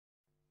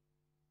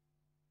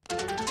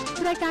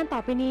ายการต่อ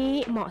ไปนี้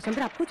เหมาะสำ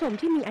หรับผู้ชม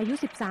ที่มีอายุ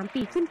 13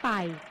 ปีขึ้นไป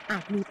อา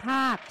จมีภ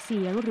าพเ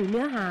สียงหรือเ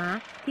นื้อหา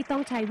ที่ต้อ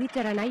งใช้วิจ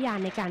ารณญาณ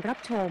ในการรับ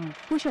ชม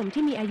ผู้ชม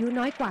ที่มีอายุ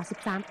น้อยกว่า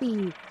 13 ปี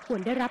ควร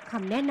ได้รับค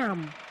ำแนะนำ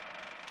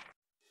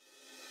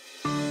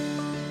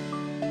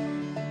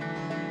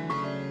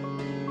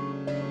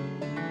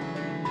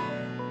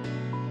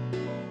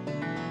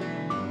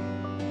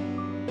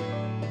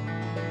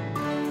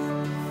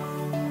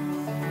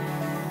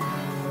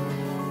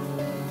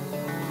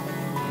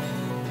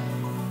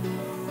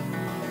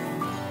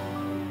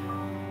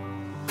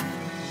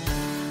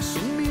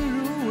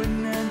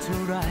เ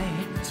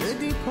ธอ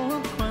ได้พ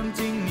บความ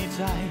จริงในใ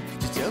จ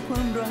จะเจอคว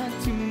ามรัก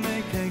ที่ไม่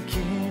เคย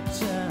คิด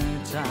จะ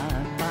จา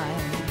กไป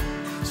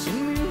ฉัน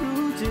ไม่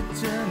รู้จะเ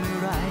จอเมื่อ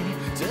ไร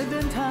จะเดิ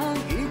นทาง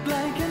อีกไกล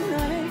แค่ไหน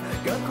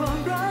กับความ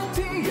รัก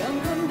ที่ยัง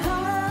ค้นหา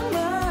ม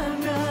า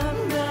นา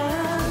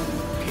น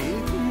ผิ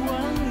ดห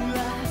วังแล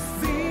ะเ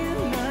สีย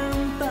น้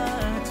ำตา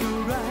เท่า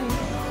ไร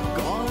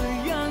ก็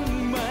ยัง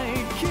ไม่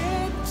คิ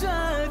ดจะ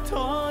ท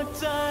อด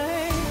ใจ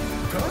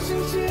เพราะฉั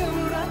นเชื่อ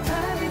ว่ารักแ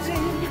ท้จริ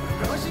งเ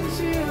พราะฉันเ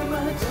ชื่อม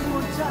าจนหม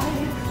ดใจ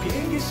เพีย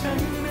งแค่ฉัน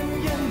นั้น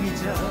ยังไม่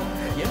เจอ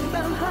ยังต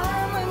ามหา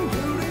มันอ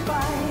ยู่เรื่อยไป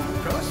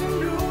เพราะฉัน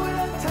รู้ว่า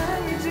รักแท้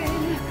จริง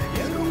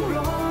ยังคงร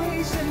อให้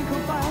ฉันเข้า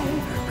ไป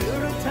เพื่อ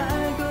รักแท้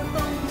ก็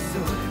ต้องพิ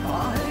สูจน์ขอ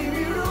ให้ไ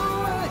ม่รู้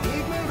ว่าอี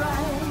กเมื่อไร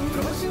เพ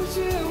ราะฉันเ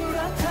ชื่อว่า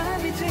รักแท้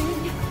จริง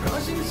เพราะ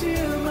ฉันเชื่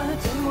อมา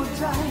จนหมด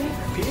ใจ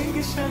เพียงแ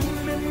ค่ฉัน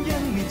นั้นยั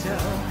งไม่เจอ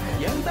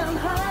ยังตาม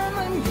หา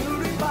มันอยู่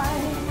เรื่อยไป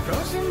เพรา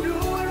ะฉัน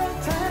รู้ว่ารัก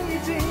แท้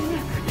จริง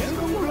ยัง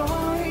คงรอ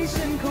ให้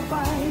ฉันเข้าไป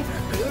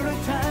เพื่อรัก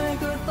แท้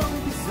ก็ต้อง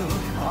พิสูจ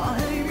น์ขอใ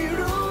ห้ไม่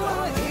รู้ว่า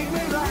อีกเ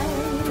มื่อไร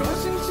เพราะ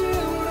ฉันเชื่อ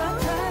ว่ารัก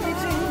แท้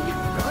จริง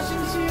เพราะฉั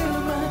นเชื่อ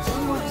มาจน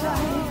หมดใจ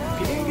เ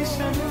พียงแค่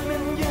ฉันนั้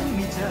นยังไ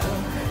ม่เจอ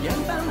ยัง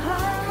ตามหา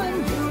มัน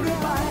อยู่เรื่อย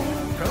ไป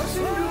เพราะ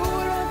ฉันรู้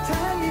ว่ารักแ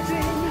ท้จ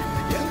ริง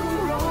ยังคง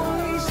รอใ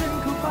ห้ฉัน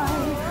เข้าไป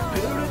เ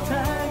พื่อรักแ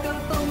ท้ก็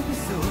ต้องพิ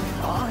สูจน์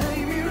ขอให้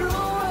ไม่รู้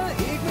ว่า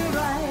อีกเมื่อไ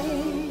ร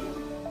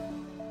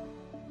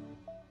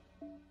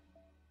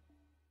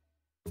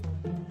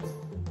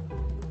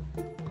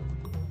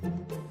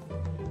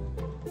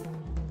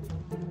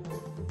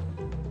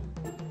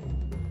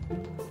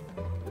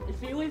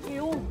ฟิ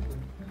ว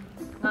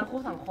งานคู่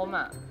สังคม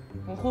อ่ะ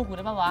มึงคู่กูไ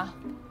ด้ปะวะ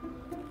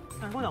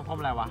งานคู่สังคม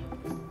อะไรวะ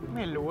ไม่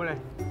เห็นรู้เลย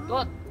ก็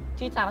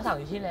ที่จาภาษา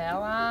อยู่ที่แล้ว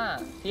ว่า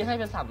ที่ให้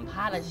ไปสัมภ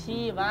าษณ์อา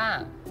ชีพว่า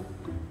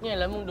เนี่ย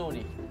แล้วมึงดู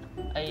ดิ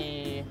ไอ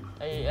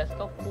เอส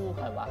ก็คู่ใ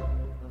ครวะ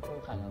มันคู่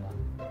ใครแล้ววะ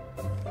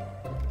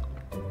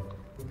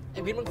ไอ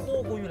วิทย์มันคู่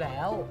กูอยู่แล้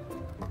ว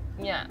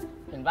เนี่ย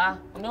เห็นปะ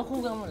มันก็คู่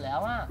กันหมดแล้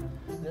วอ่ะ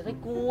เหลือแต่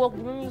กู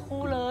ไม่มี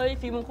คู่เลย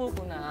ฟิวมึงคู่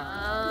กูนะ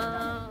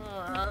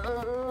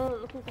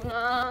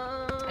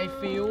ไอ้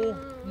ฟิว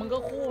มึงก็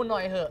คู่หน่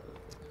อยเหอะ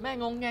แม่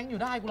งงแงงอยู่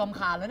ได้กูรำ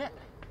คาญแล้วเนี่ย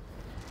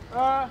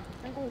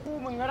งั้นกูคู่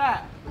มึงก็ได้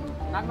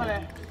นัดมาเล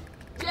ย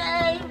เจ๊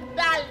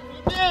ได้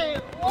ดิ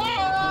ว้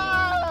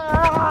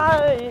า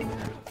ย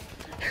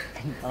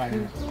อะ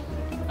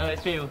ไร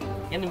ฟิล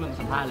งั้นมึง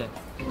สัมภาษณ์เลย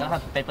แล้วท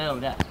ำเปเปอร์ม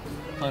าด้วย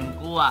ส่วน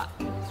กูอ่ะ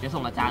จะ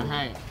ส่งอาจารย์ใ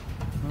ห้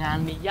งาน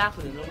มียากสุ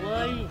ดเลยเ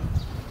ว้ย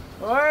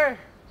เฮ้ย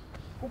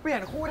กูเปลี่ย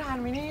นคู่ทัน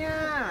ไหมเนี่ย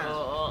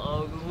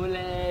กูเ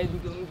ล่น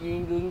กุ้งกิ้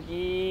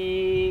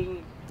ง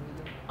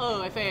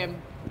ไอ้เฟรม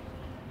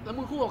แล้ว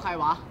มึงคู่กับใคร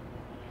วะ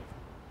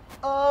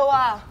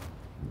ว่ะ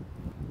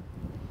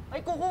ไอ้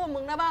กูคู่กับมึ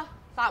งได้ปะ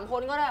3 ค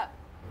นก็ได้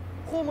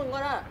คู่มึงก็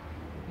ได้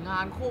งา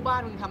นคู่บ้า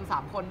นมึงทำ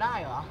3 คนได้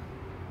เหรอ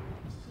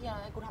เฮีย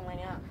ไอ้กูทำไง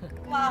เนี่ย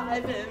ว่าไอ้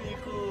เฟรมมี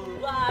คู่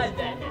ว่าแ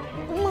ต่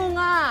มึง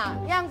อ่ะ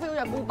ย่างฟิล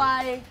จากกูไป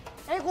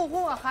ไอ้กู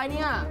คู่กับใครเ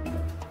นี่ย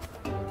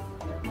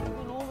ไ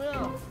ม่รู้ไหม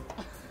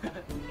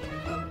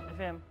ไอ้เ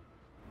ฟรม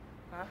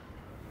ฮะ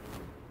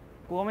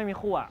กูก็ไม่มี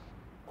คู่อ่ะ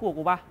คู่กับ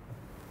กูปะ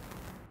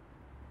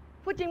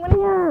พูดจริงวะเ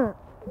นี่ย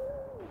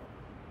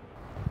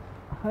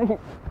เฮ้ย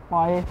ป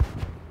ล่อย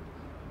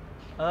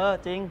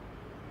จริง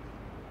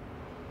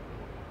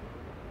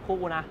คู่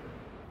กูนะ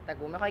แต่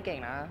กูไม่ค่อยเก่ง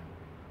นะ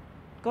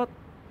ก็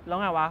แล้ว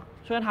ไงวะ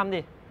ช่วยกันทำ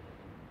ดิ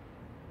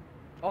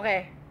โอเค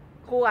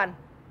คู่กัน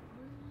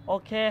โอ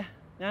เค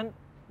งั้น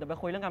เดี๋ยวไป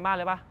คุยเรื่องการบ้าน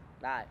เลยปะ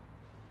ได้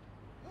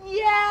เ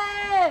ย้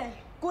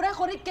กูได้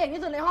คนที่เก่ง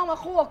ที่สุดในห้องมา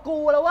คู่กับกู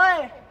แล้วเว้ย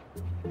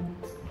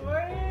เ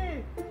ฮ้ย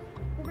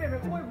กูเปลี่ยนเป็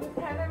นคู่บุ๊กแ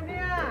ทนได้ไหมเ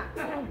นี่ย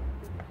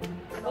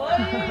เฮ้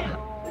ย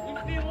อี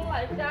ฟิวมึงหล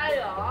ายใจ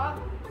เหรอ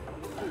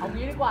เอา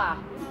งี้ดีกว่า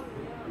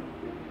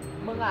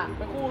มึงอ่ะไ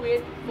ปคู่วิ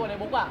ทย์ส่วนไอ้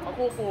บุ๊กอ่ะมา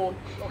คู่กู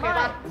โอเค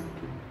ปะ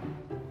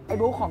ไอ้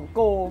บุ๊กของ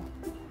กู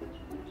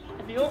ไ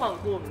อ้ฟิวของ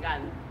กูเหมือนกัน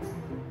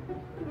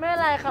ไม่เป็น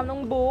ไรครับน้อ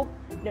งบุ๊ก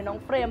เดี๋ยวน้อง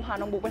เฟรมพา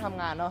น้องบุ๊กไปท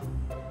ำงานเนาะ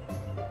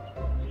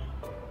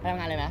ไปทำ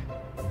งานเลยไหม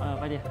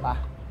ไปดิ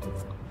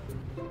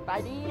ไป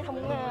ดิท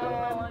ำงา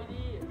น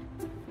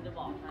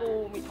กู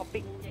มีท็อปิ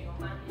ก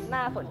น่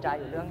าสนใจ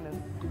อยู่เรื่องนึง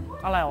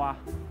อะไรวะ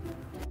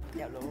เ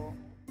ดี๋ยวรู้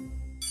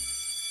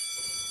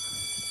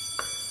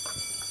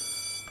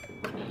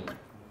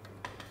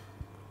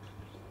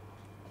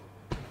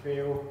ฟิ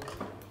ล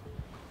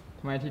ท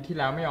ำไมอาทิตย์ที่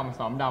แล้วไม่ยอม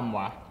ซ้อมดำว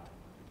ะ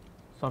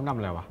ซ้อมดำ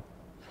อะไรวะ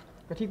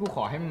ก็ที่กูข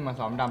อให้มึงมา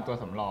ซ้อมดำตัว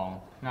สำรอง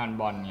งาน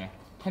บอลไง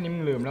แค่นี้มึ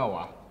งลืมแล้วเหรอ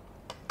วะ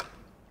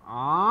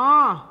อ๋อ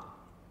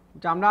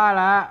จำได้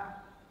แล้ว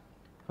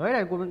เฮ้ยแ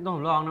ต่กูเป็นตัวส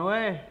ำรองนะเ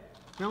ว้ย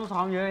ไม่ต้องซ้อ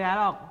มเยอะแยะ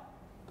หรอก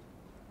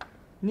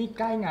นี่ใ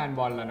กล้งานบ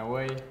อลแล้วนะเ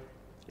ว้ย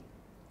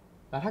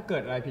แล้วถ้าเกิ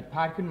ดอะไรผิดพล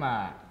าดขึ้นมา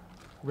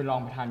กูเป็นรอง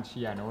ประธานเ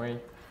ชียร์นะเว้ย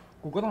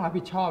กูก็ต้องรับ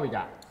ผิดชอบอีกอ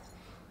ะ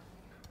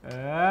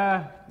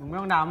มึงไม่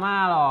ต้องดราม่า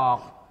หรอก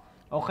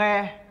โอเค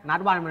นัด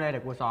วันมาเลยเ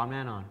ดี๋ยวกูซ้อมแ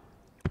น่นอน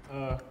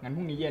งั้นพ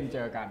รุ่งนี้เย็นเจ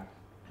อกัน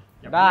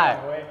อย่า ได้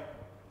เว้ย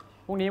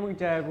พรุ่งนี้มึง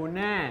เจอกู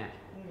แน่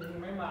พรุ่งนี้มึง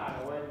ไม่มาน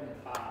ะเว้ยมึง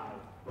ตาย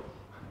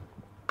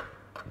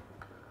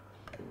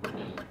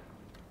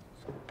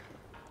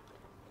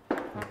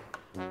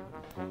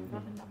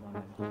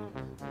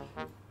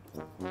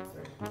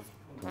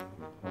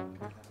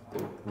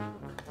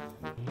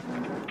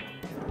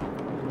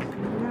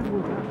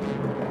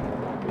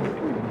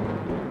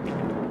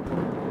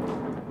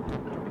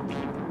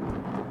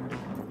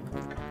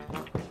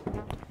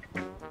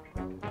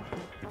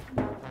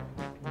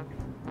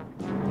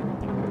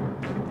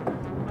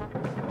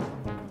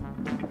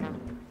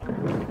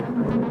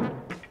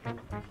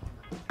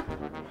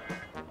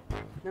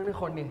นั่งด้วย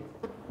คนดิ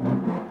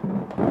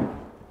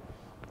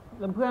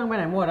แล้วเพื่อนไปไ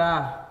หนหมดอ่ะ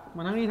ม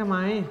านั่งนี่ทำไม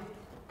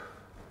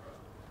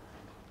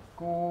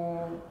กู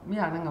ไม่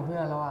อยากนั่งกับเพื่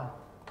อนแล้วอ่ะ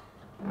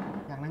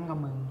อยากนั่งกับ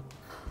มึง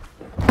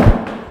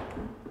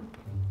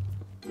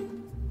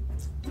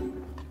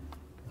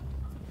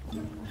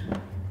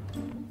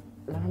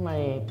แล้วทำไม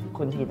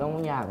คุณทีต้อง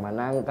อยากมา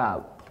นั่งกับ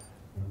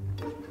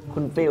คุ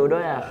ณฟิลด้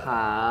วยอะค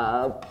รั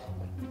บ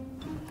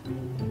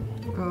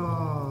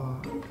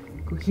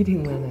กูคิดถึ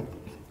งมันอ่ะ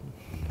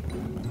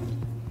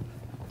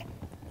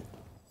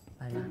อ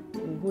ะไรนะ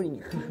มึงพูดอย่าง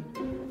นี้คือ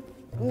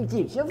มึงจี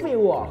บเชื่อฟิล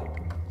เหรอ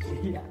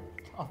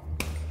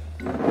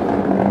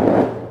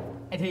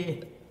ไอที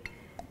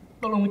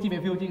ตกลงมึงจีบไอ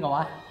ฟิวจริงเหรอว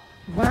ะ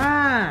บ้า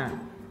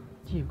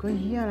จีบก็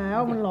เฮี้ยแล้ว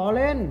มันล้อเ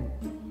ล่น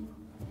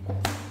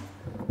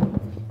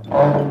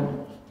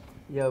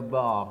อย่าบ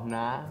อกน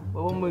ะว่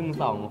าพวกมึง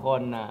สองค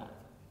นน่ะ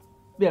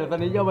เปลี่ยนตอน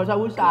นี้โยมมาชอบ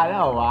ผู้ชายแล้ว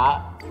เหรอวะ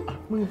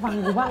มึงฟัง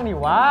กูบ้างดิ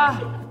วะ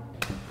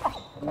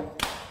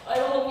เอ้ย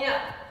พวกเงียบ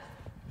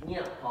เงี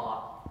ยบพอ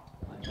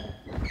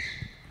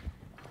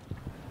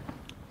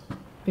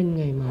เป็น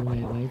ไงมาไง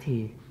ไว้ที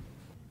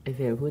ไอเฟ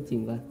ลพูดจริ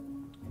งปะ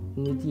มึ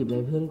งจีบอะไร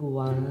เพื่อนกูว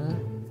ะ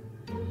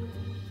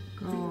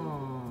ก็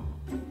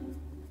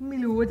ไม่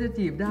รู้ว่าจะ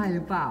จีบได้ห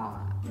รือเปล่า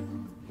อ่ะ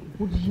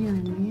พูดเฮี้ยอะไร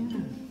เนี่ย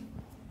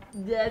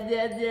เด็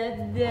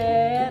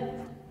ด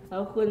แล้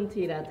วคุณ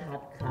ธีรทั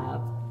ศน์ครับ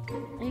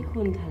ไอ้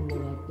คุณธัญ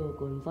รัตน์ตัว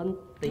กลส้น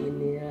ตีน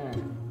เนี่ย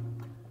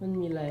มัน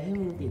มีอะไรให้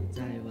มึงติดใ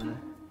จวะ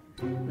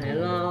ไหน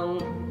ลอง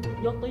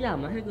ยกตัวอย่าง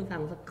มาให้กูฟั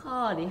งสักข้อ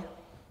ดิ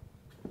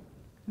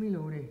ไม่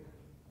รู้ดิ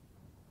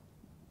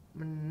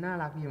มันน่า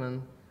รักดีมั้ง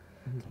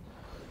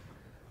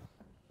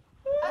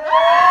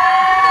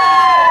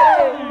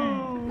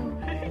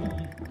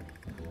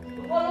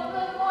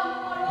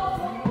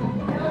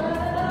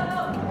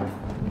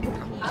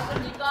ครับวัน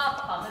นี้ก็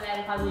ขอแสดง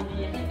ความยินดี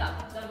ให้กับ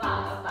เจ้าบ่าว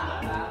เจ้าสาว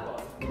นะครับผ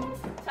ม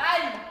ใช่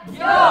โ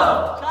ย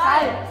ใช่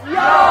โย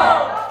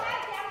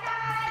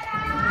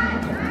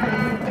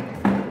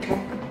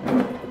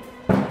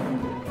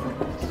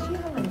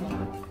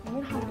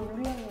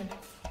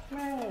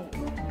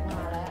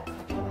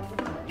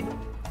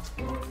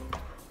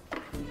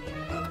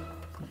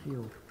ฟิ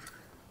ว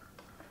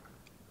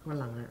วัน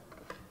หลังอ่ะ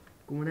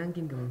กูมานั่ง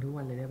กินกับมึงทุก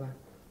วันเลยได้ปะ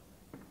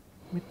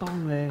ไม่ต้อง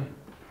เลย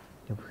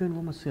เดี๋ยวเพื่อน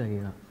ก็มาเสือกอี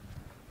กอ่ะ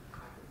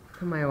ท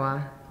ำไมวะ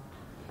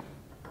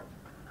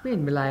ไม่เห็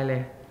นเป็นไรเล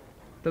ย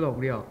ตลก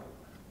เดียว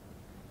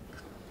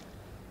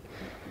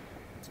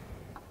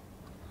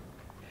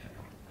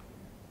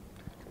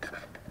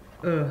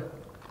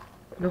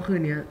แล้วคื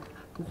นนี้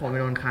กูขอไป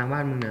นอนค้างบ้า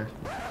นมึงนะ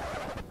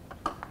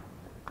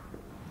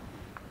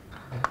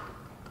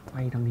ไป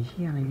ทำเ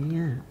ฮี้ยอะไรเนี่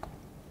ย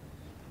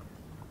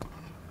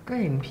ก็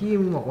เห็นพี่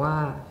มึงบอกว่า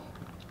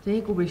จะใ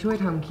ห้กูไปช่วย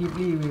ทำคลิป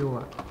รีวิวอ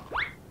ะ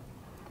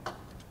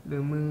หรื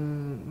อมึง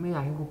ไม่อย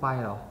ากให้กูไป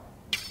หรอ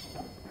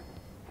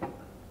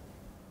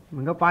มึ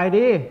งก็ไป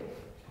ดิ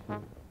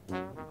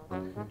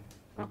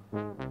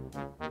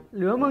ห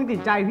รือว่ามึงติด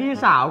ใจพี่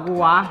สาวกู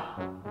วะ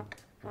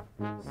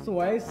ส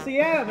วยเสี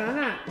ยแบบนั้น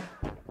อ่ะ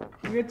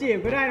มึงจะจีบ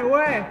ก็ได้นะเ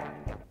ว้ย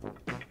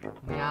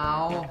ไม่เอา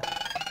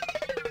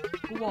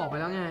กูบอกไป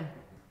แล้วไง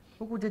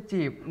ว่ากูจะ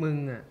จีบมึง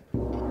อะ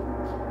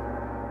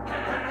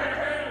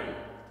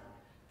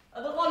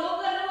ทุกคนลุก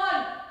ขึ้นทุกคน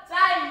ใ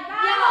ช่โ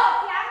ย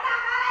เสียงดั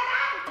งอะไร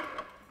กัน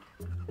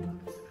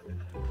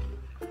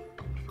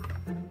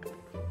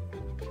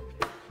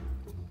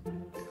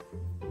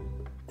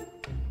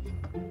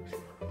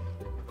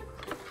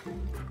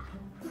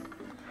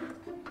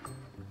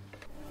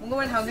มึงก็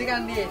ไปทำด้วยกั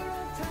นดิ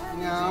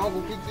เงา กู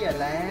ขี้เกียจ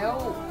แล้ว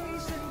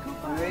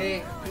เฮ้ย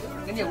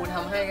งั้นเดี๋ยวกูท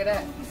ำให้ก็ได้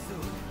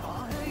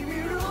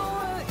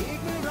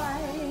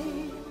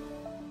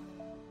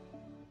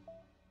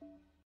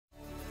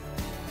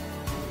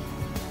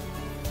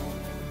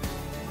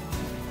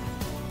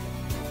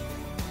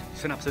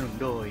สนับสนุน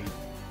โดย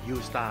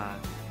U-Star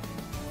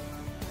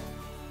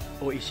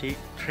โออิชิ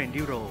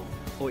Trendy Roll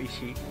โออิ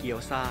ชิ เกียว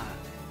ซา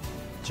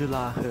J จุฬ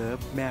าเฮิร์บ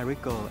แมริ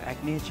โกแอค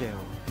เนเจล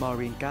มอ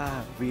ริงกา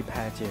รีแพ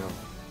ร์เจล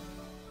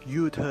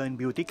ยูเทิร์น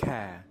บิวตี้แค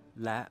ร์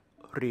และ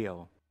เรียว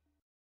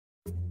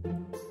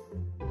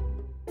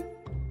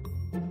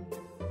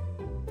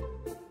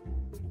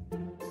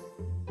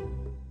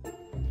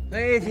เ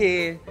ฮ้ยที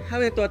ถ้า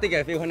เป็นตัวติดกั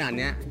บฟิลขนาดเ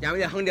นี้ยยังไม่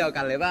อยู่ห้องเดียว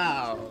กันเลยเปล่า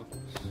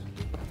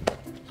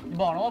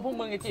บอกนะว่าพวก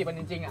มึงจะจีบมัน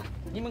จริงๆอ่ะ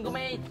นี่มึงก็ไ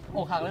ม่อ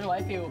กหักแล้วหรอไ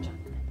อ้ฟิล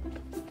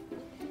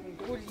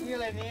พูดที่อะ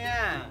ไรเนี่ย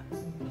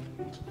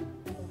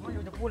ผมไม่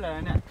รู้จะพูดอะไรแ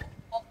ล้วเนี่ย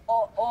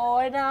โอ้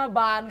ยหน้าบ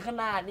านข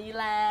นาดนี้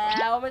แล้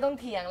วไม่ต้อง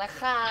เถียงแล้ว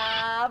ครั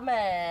บแหม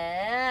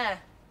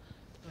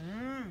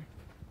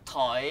ถ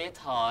อ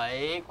ย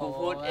กู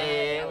พูดเอ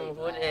ง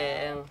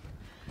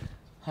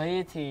เฮ้ย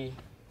ที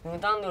มึง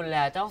ต้องดูแล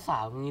เจ้าสา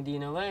วมึงดี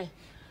ๆนะเว้ย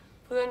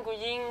เพื่อนกู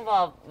ยิ่งแบ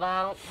บบา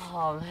งผ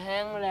อมแห้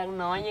งแรง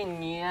น้อยอย่าง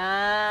เงี้ย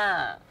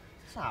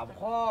สาว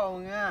พ่อมึ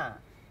งอ่ะ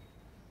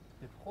เ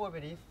ดี๋ยวพูดไป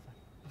ดิ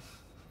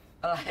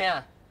อะไรอ่ะ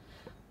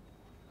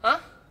ฮะ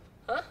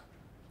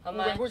ทำไ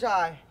มเป็นผู้ช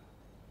าย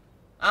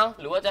เอ้า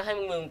หรือว่าจะให้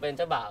มึงเป็นเ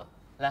จ้าบ่าว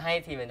แล้วให้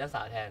ทีเป็นเจ้าส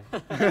าวแทน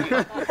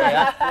เก๋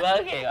ป่ะกูว่า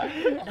เก๋ป่ะ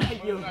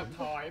ยืม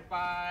ถอยไป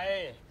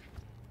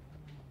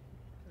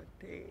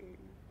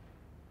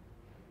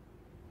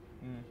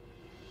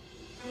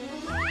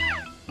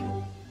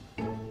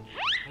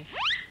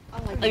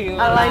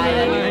อะไรเนี่ย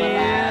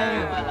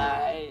อะไร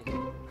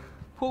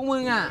พวกมึ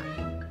งอ่ะ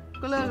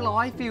ก็เลิกร้อ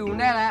ยฟิล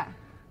ได้แล้ว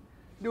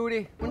ดู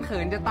ดิมันเขิ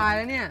นจะตายแ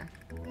ล้วเนี่ย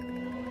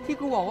ที่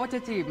กูบอกว่าจะ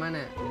จีบมัน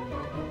อ่ะ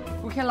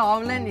กูแค่ล้อม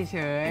เล่นเฉ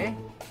ย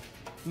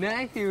เนื้อไ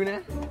อ้ฟิลนะ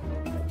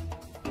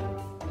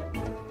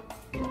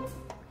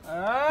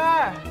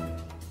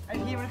ไอ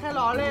ทีมันแค่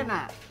ล้อเล่น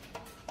อ่ะ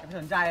อย่าไป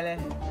สนใจเลย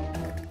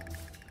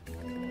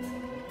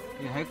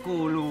อย่าให้กู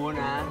รู้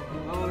นะ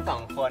ว่ามึงสอ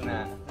งคนอ่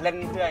ะเล่น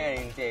เพื่อนกัน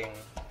จริง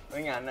ๆไ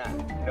ม่งั้นอ่ะ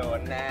โดน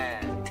แน่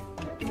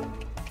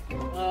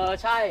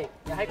ใช่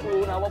อย่าให้กู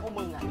รู้นะว่าพวก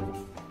มึงอ่ะ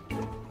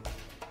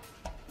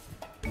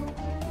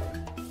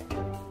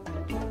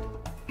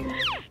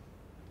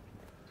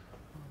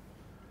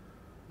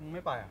มึงไ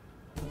ม่ไปอ่ะ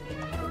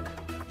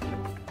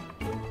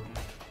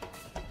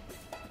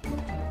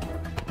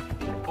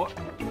โอ๊ะ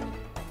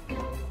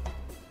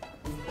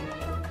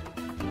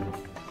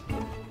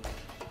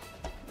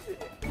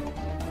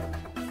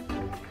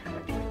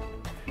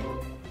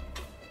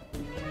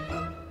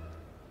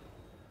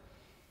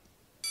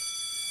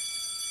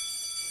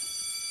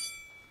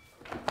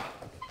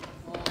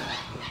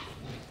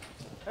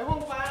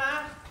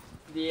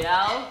เดี๋ย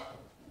ว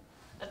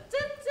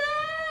จ้า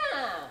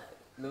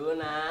รู้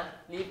นะ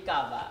รีบกลั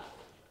บอ่ะ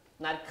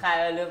นัดใคร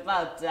ไว้หรือเปล่า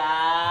จ๊ะ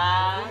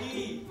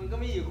มันก็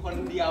มีอยู่คน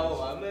เดียวเห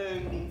รอมึง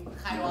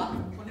ใครวะ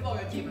คนที่บอก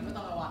จะจีบมันไม่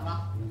ต้องระวังปะ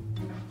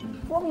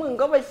พวกมึง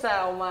ก็ไปแซ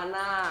วมาห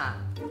น้า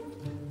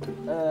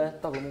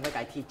ตกลงมึงไปไ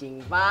ก่ทีจริง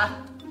ปะ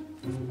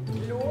ไ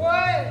ม่รู้เ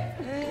ว้ย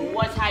กู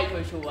ว่าใช่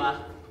ชัวร์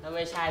ถ้าไ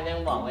ม่ใช่แม่ง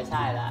บอกไม่ใ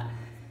ช่ละ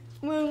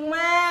มึงแ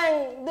ม่ง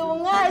ดู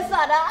ง่าย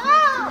สัตว์อ่ะ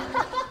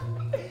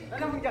แล้ว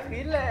ถ้ามึงจะ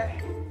คิดเลย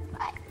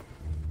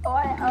โอ้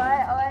ย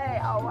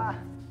เอาว่ะ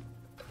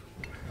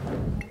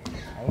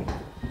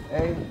เ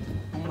อ้ย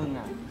พวกมึง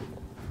อ่ะ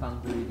ฟัง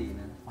กูดีๆ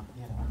นะฟัง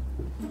ที่อะไรวะ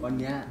วัน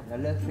เนี้ยเรา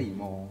เลิก4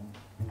 โมง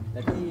แล้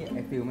วที่ไ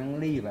อ้ฟิลแม่ง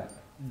รีบอ่ะ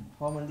เพ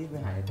ราะมันรีบไป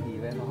หาไอที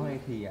ไว้เพราะไอ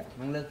ทีอ่ะ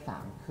มันเลิก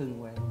3 ครึ่ง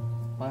ไว้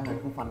เพราะฉะนั้น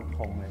กูฟันธ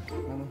งเลย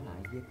ว่ามันหา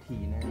เยียที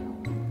แน่นอ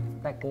น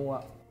แต่กูอ่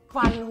ะ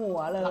ฟันหัว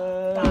เลย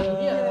การ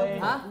เยี่ยเลย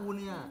ฮะกู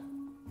เนี่ย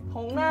ท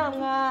งหน้ามึ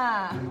งอ่ะ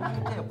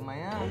เจ็บไหม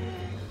อ่ะ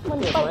มัน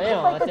ตกไป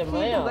กับ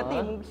ที่ปกติ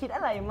มึงคิดอ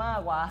ะไรมาก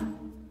วะ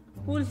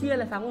พูดเชี่ยอะ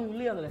ไรฟังไม่รู้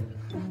เรื่องเลย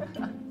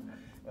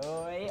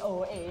โอ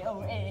เอ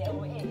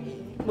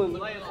มึง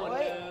ก็อีกคน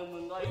นึงมึ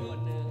งก็อีกค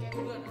นนึง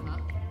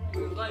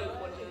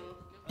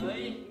เฮ้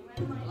ย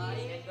อะไร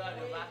เกิดห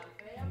รือปะ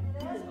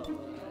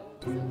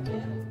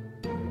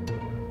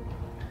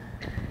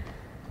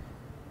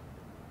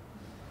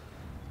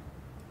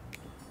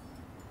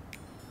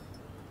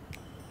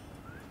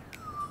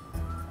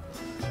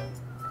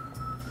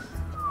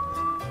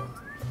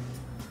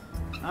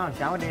เ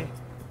ช้าวันดี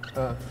ส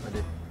วัส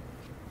ดี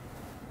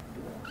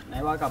ไหน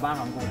ว่ากลับบ้าน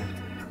ของกู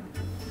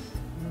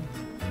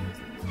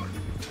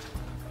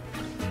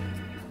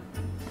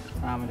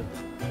มาดู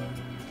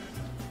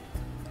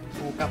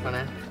กูกลับมาน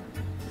ะ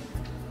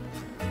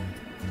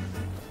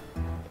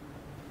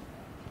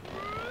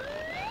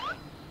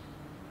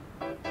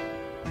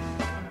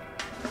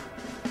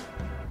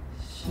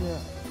เชี่ย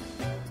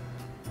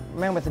แ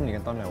ม่งไปสนิทกั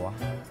นตอนไหนวะ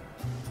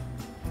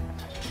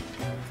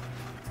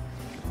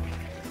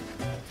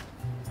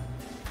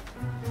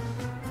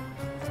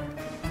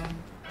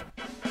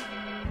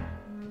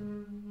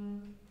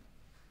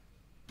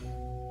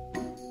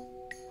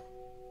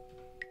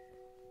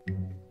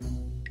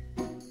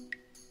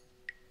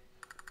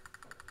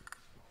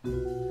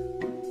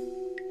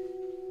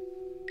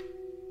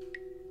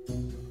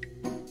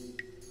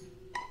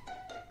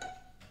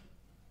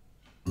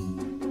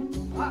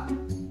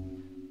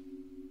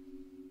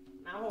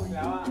น้ำหกอีกแ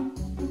ล้วอ่ะ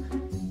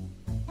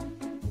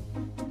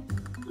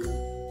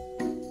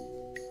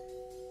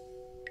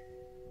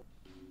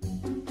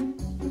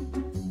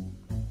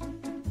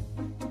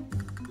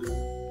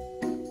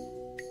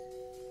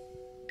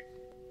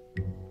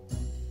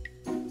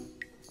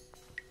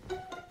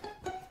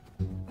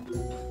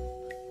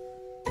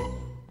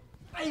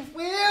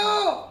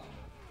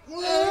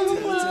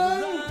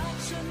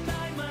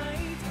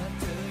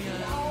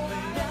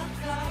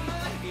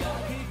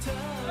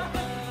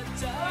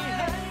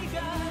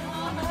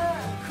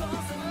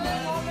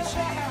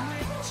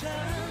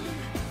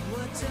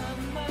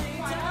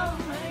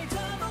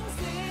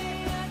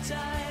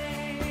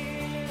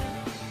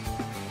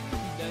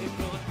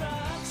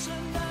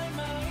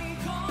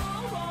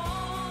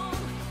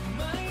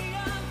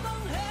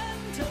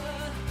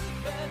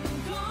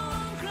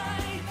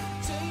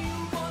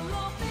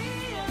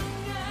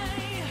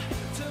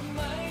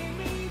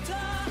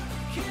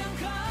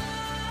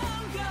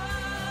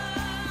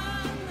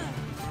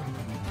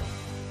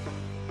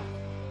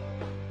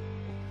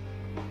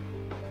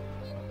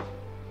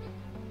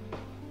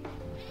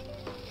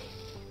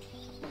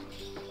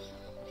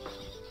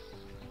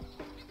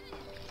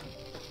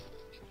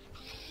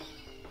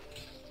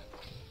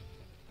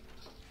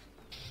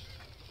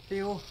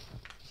ฟิว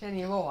แค่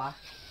นี้เปล่าวะ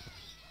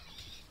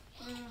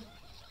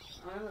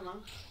เอาแล้วเหรอมั้ง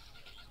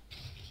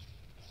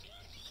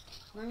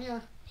นั่นเนี่ย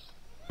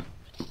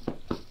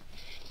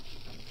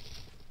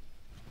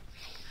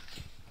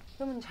แ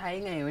ล้วมันใช้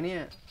ไงวะเนี่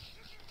ย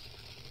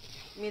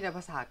มีแต่ภ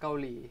าษาเกา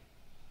หลี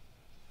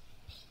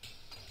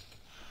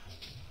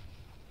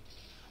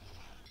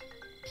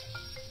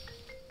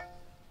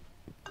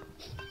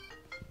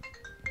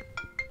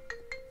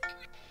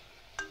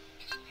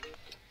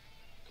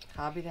ค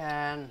รับพี่แท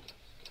น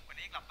วัน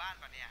นี้กลับบ้าน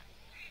ป่ะเนี่ย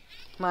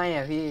ไม่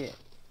อ่ะพี่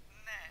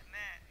แ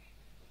น่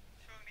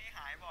ช่วงนี้ห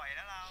ายบ่อยแ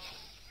ล้วเรา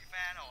มีแฟ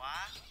นเหรอวะ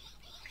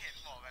ไม่เห็น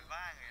บอกกัน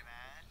บ้างเลยน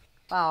ะ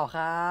เปล่าค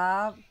รั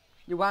บ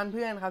อยู่บ้านเ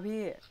พื่อนครับ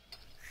พี่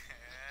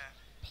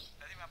แ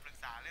ล้วที่มาปรึก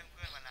ษาเรื่องเ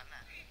พื่อนวันนั้นน่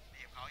ะ ดี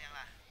กับเขายัง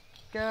ล่ะ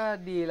ก็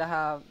ดีแล้วค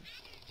รับ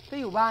ก็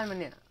อยู่บ้านมัน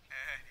เนี่ย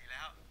ดีแ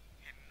ล้ว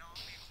เห็นน้อง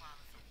มีความ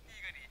สุขพี่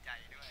ก็ดีใจ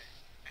ด้วย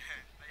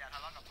เราอย่าทะ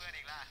เลาะกับเพื่อน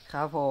อีกล่ะ ค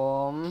รับผ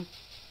ม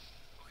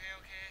โอเค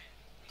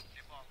เ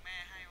ดี๋ยวบอกแม่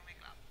ให้ว่าไม่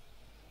กลับ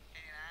แค่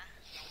นี้นะ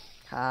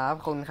ครับข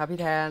อบคุณครับพี่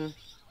แทน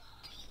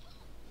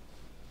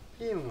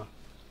พี่มึงเหรอ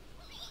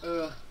เอ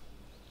อ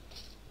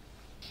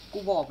กู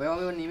บอกไปว่า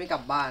วันนี้ไม่กลั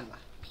บบ้านป่ะ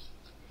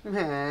แหม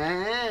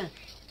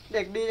เ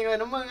ด็กดีจังเลย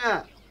นะมึงอ่ะ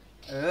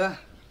เออ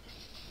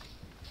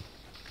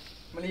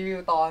มารีวิว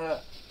ต่อเถอ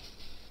ะ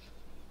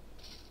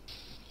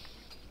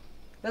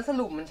แล้วส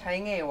รุปมันใช้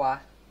ไงวะ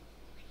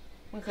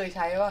มึงเคยใ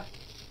ช้ปะ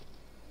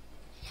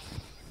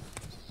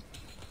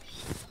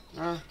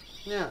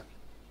เนี่ย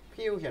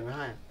พี่กูเขียนไว้ใ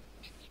ห้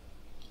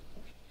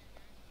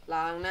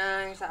ล้างหน้า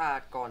ให้สะอา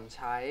ดก่อนใ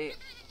ช้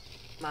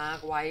มาร์ก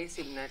ไว้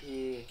10 นา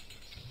ที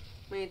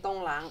ไม่ต้อง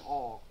ล้างอ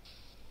อก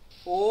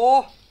โอ้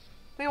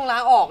ไม่ต้องล้า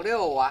งออกด้วยเ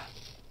หรอวะ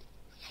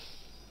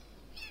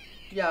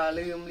อย่า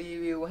ลืมรี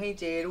วิวให้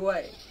เจด้วย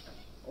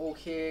โอ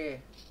เค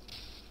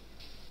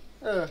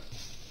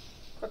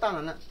ก็ตาม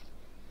นั้นอ่ะ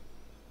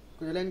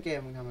กูจะเล่นเกม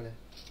มึงทำมาเลย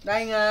ได้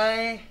ไง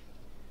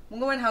มึง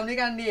ก็มาทำด้วย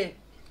กันดิ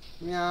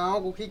ไม่เอา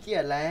กูขี้เกี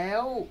ยจแล้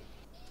ว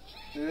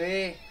เฮ้ย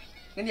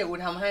งั้นเดี๋ยวกู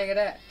ทำให้ก็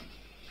ได้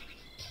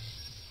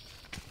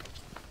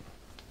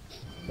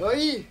เฮ้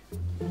ย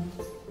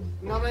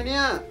มึงทำอะไรเนี่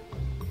ย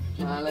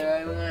มาเลย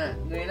มึงอ่ะ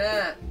เงยหน้า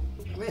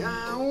ไม่เอ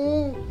า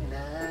เงยห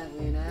น้าเง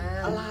ยหน้า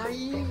อะไร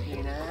เง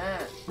ยหน้า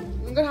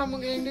มึงก็ทำมึ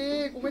งเองดิ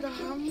กูไม่ทำ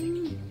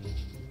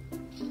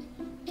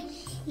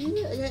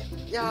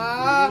อย่า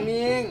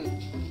นิ่ง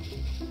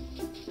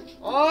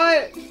โอ้ย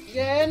เ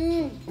ย็น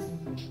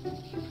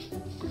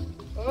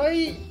เฮ้ย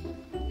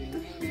ๆนิ่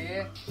งๆดิ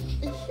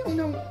ไอ้เหี้ยมึง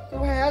ทำกู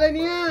แพ้อะไรเ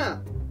นี่ย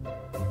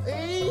เ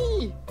อ้ย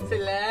เสร็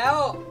จแล้ว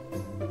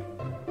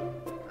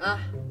อ่ะ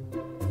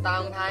ตา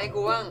มท้าย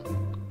กูบ้าง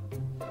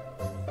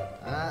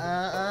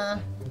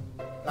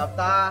หลับ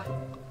ตา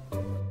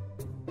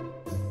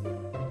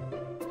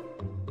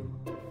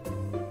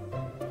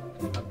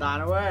หลับตา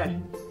นะเว้ย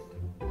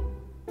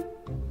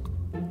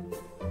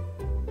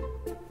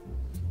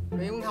เ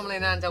ฮ้ยมึงทำอะไร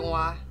นานจังว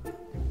ะ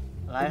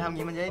อะไรทำ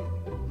งี้มันจะ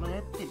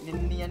ติดเ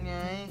นียนๆไง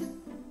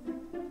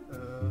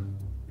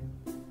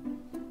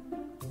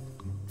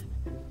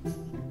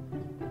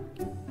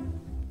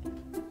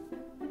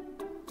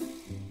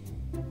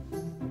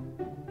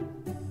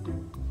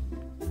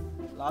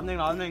รอบห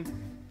นึ่ง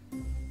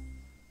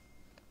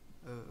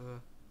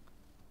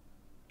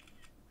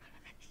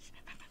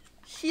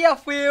เชี่ย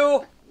ฟิล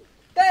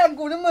แกล้ง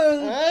กูนะมึง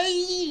เฮ้ย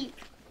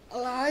อะ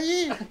ไร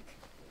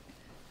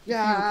อ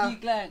ย่า ฟิลขี้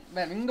แกล้งแบ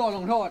บนี้มึงโดนล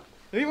งโทษ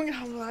เฮ้ยมึงท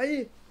ำอะไร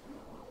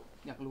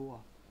อยากรู้เหรอ่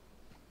ะ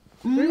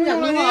เฮ้ยมึงทำ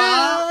อะไรเนี่ย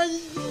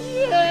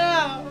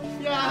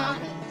อย่า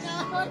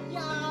เฮ้ย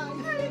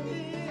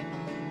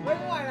ไม่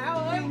ไหวแล้ว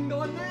เฮ้ยมึงโด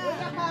นแน่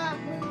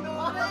มึงโด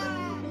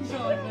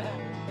นแน่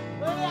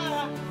เฮ้ยอย่า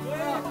เ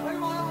ฮ้ย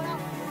พอแล้ว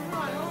ไม่ไหว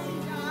แล้ว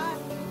อย่า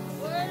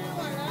เฮ้ยไม่ไห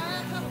วแล้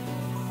ว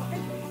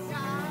อย่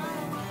า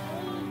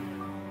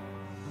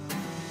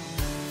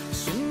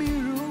ฉันไม่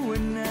รู้ว่า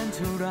นานเ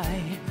ท่าไร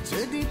จะ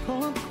ได้พ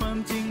บความ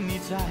จริงใน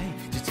ใจ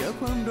จะเจอ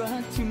ความรั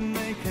กที่ไ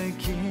ม่เคย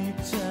คิด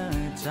จะ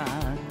จา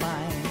กไป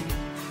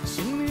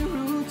ฉันไม่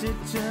รู้จะ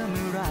เจอเ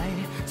มื่อไร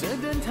จะ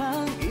เดินทา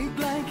งอีกไก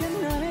ลแค่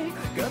ไหน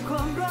กับคว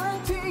ามรัก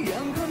ที่ยั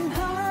งค้นห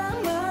า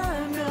มา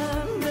นา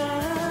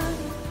น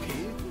ๆผิ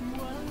ดห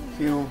วัง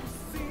ฟิล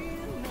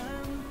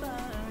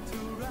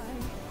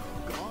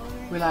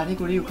เวลาที่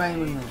กูได้อยู่ใกล้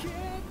มึงอะ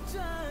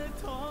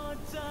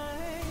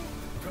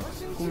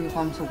กูมีคว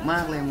ามสุขมา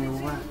กเลยมึง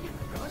รู้ป่ะ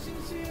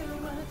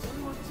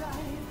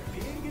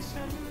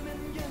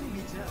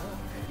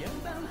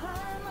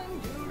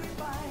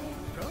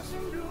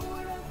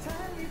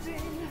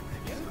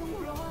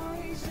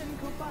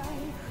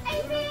ไอ้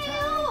ฟิ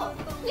ว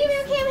รีวิ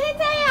วครีมให้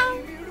เจ๊ยัง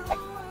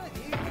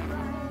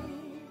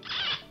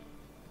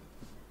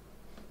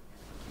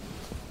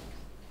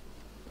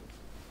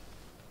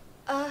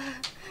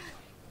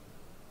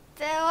เ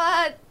จ๊ว่า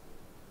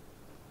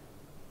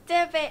เจ๊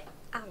ไป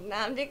อาบน้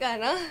ำดีกว่า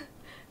เนอะ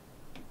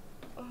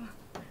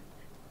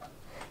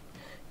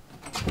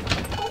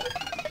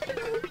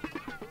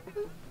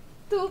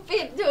ตูปิ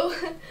ดอยู่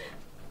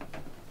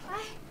ไป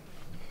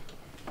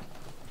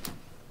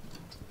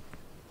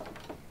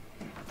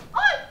โ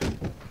อ๊ย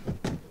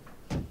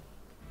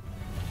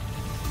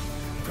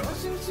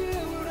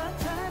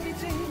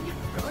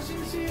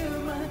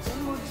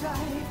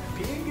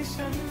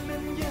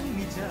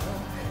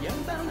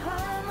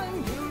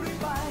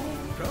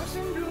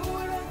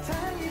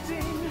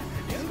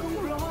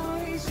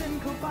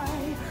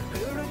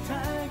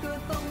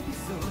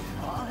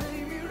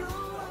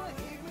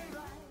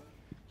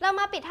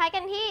ปิดท้ายกั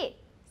นที่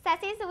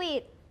Sassy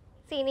Sweet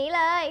สีนี้เ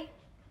ลย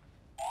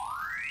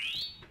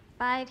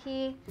ไปที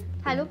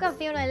ถ่ายรูปกับ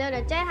ฟิลหน่อยเร็วเ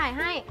ดี๋ยวเจ๊ถ่าย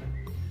ให้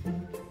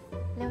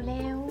เ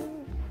ร็ว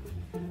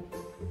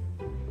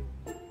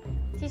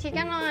ๆชิดๆ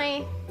กันหน่อย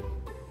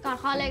กอด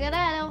คอเลยก็ไ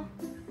ด้เร็ว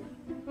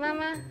มา1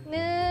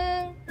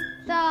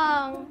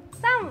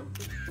 2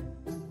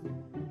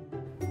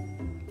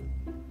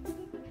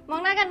 3มอง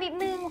หน้ากันนิด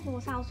นึงโอ้โห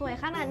สาวสวย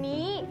ขนาด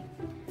นี้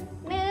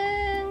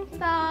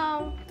1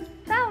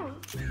 2 3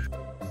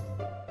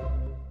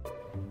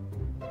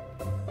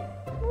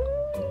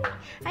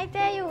ให้เจ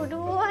อยู่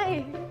ด้วย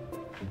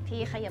พี่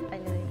ขยับไป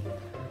เลย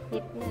นิ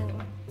ดนึง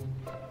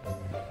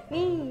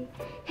นี่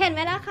เห็นไหม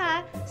นะคะ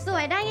สว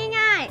ยได้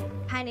ง่าย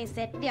ๆภายในเซ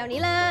ตเดี๋ยวนี้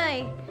เลย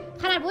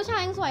ขนาดผู้ชา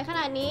ยยังสวยข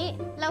นาดนี้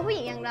แล้วผู้ห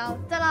ญิงอย่างเรา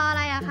จะรออะไ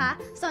รอะคะ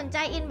สนใจ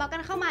อินบ็อกซ์กั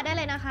นเข้ามาได้เ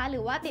ลยนะคะหรื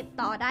อว่าติด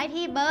ต่อได้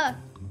ที่เบอร์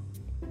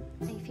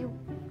ไอฟิว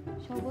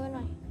โชว์เบอร์ห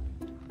น่อย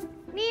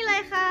นี่เล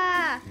ยค่ะ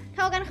โท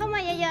รกันเข้ามา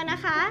เยอะๆนะ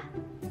คะ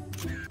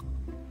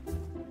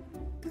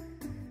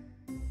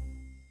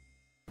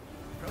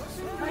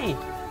เฮ้ย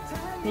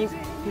นี่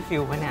พี่ฟิ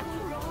วปะเนี่ย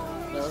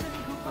แล้ว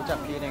รู้จัก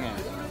พี่ได้ไง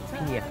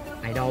พี่อะ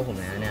ไอดอลผม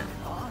นะเนี่ย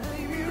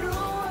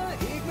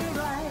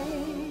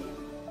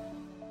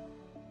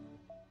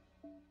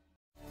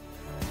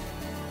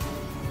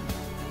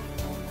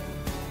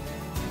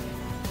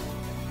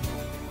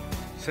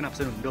สนับส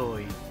นุนโดย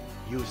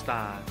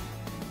U-Star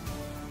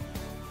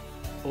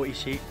โออิ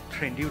ชิ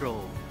Trendy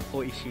Roll โอ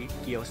อิชิ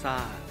เกียวซา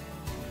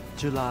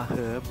จุฬาเ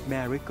ฮิร์บ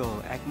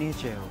Marigold Acne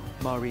Gel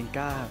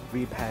Moringa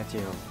Repair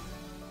Gel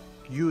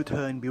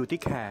U-Turn Beauty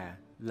Care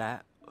และ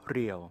เ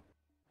รียว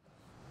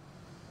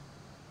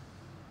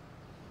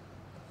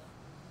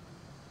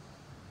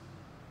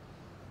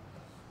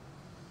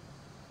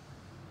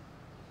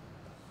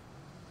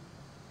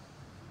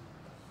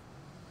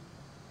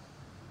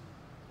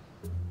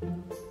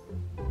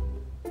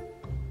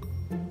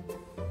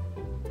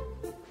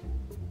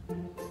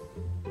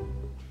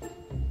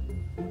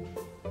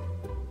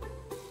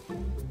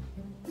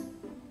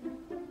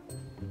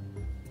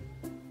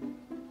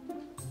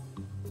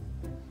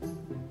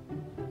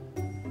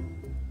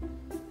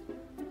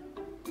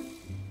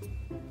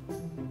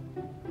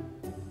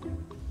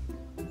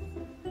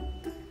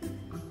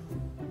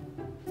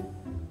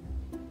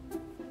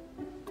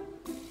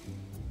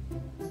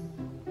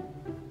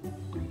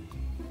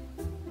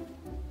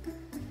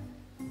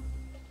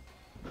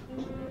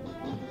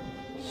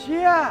เ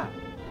ชี่ย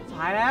ส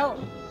ายแล้ว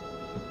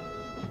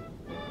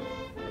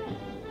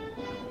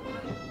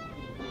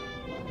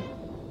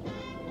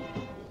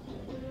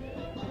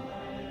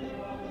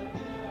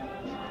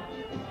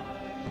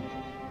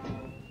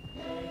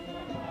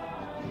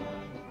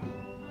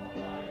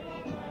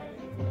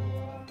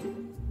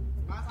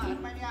มาสายท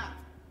ำไมเนี่ย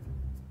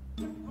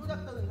รู้จัก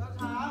ตื่นเ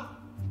ช้า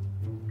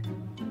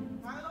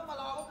ๆไม่ต้องมา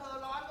รอพวกเธอ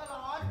ร้อนก็ร้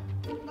อน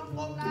ต้อง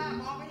ก้มหน้า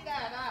มองไม่ที่แด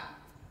ดอ่ะ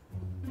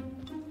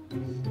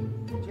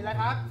ชินไร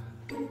ครับ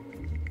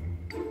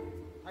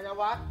ธัญ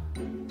วัฒน์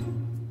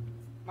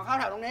มาเข้า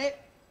แถวตรงนี้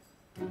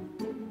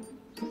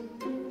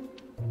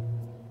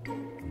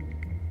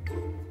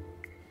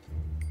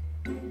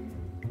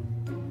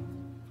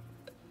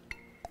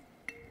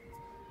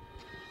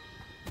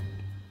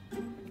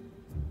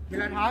ชิน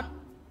ไรทัศน์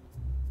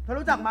เธอ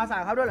รู้จักมาสา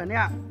ยเขาด้วยเหรอเ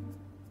นี่ย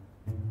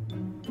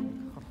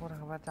ขอโทษนะ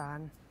ครับอาจาร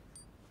ย์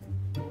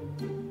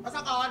พัส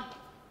กร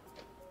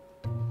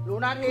รู้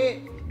หน้าที่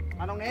ม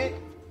าตรงนี้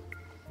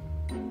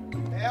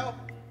เร็ว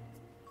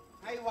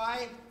ให้ไว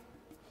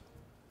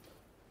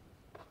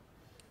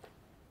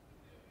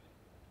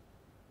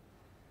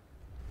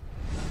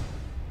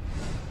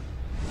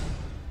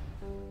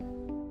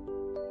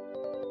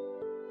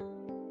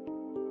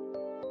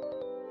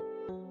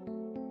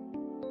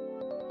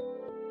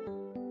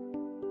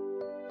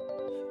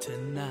เธอ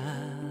น่า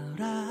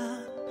รั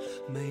ก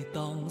ไม่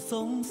ต้องส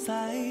ง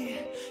สัย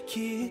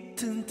คิด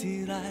ถึงที่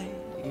ไร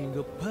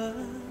ก็เพ้อ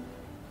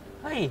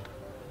เฮ้ย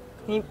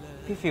นี่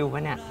พี่ฟิวป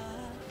ะเนี่ย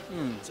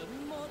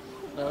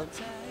แล้ว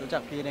รู้จั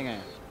กพี่ได้ไง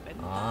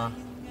อ๋อ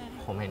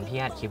ผมเห็นพี่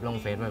อัดคลิปลง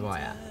เฟซบ่อ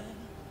ยๆอ่ะ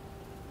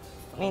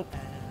นี่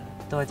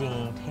ตัวจริง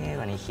เท่ก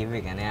ว่าในคลิป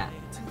อีกนะเนี่ย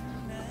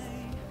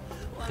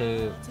คือ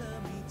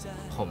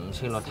ผม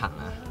ชื่อรถถัง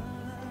นะ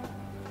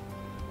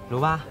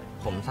รู้ป่ะ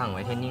ผมสั่งไ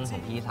ว้เทนนิ่งขอ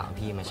งพี่สาว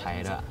พี่มาใช้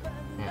ด้วย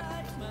เนี่ย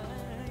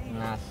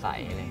หน้าใส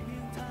เลย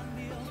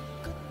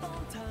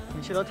มี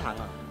ชื่อรถถังเ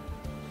หรอ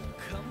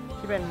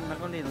ที่เป็นนัก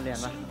ดนตรีโรงเรียน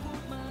ปะ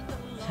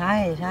ใช่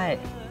ใช่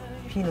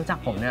พี่รู้จัก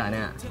ผมด้วยเหรอเ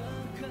นี่ย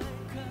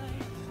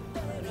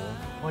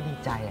โคตรดี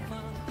ใจอ่ะ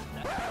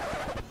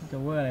จะ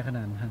เวอร์อะไรขน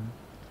าดนั้น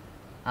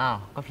อ้าว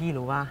ก็พี่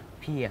รู้ว่า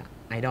พี่อ่ะ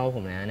ไอดอลผ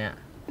มแล้วเนี่ย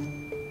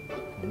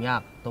ผมอยา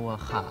กตัว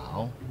ขาว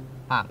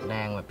ปากแด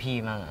งแบบพี่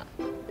มั่งอ่ะ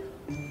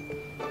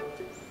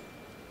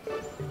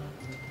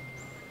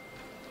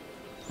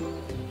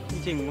จ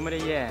ริงๆก็ไม่ไ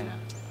ด้แย่นะ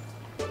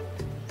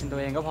เป็นตัว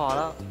เองก็พอแ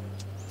ล้ว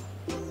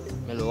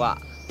ไม่รู้อ่ะ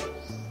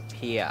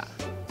พี่อ่ะ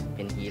เ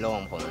ป็นฮีโร่ข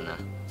องผมแล้วนะ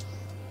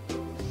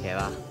เห็น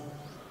ปะ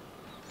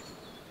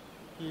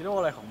ฮีโร่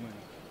อะไรของมึง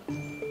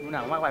ดูห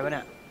นังมากไปปะเ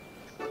นี่ย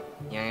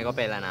ยังไงก็เ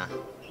ป็นแล้วนะ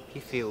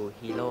พี่ฟิล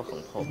ฮีโร่ขอ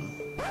งผม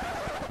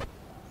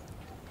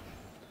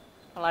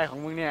อะไรของ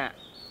มึงเนี่ย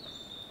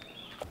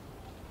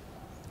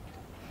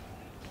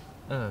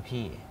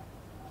พี่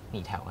หนี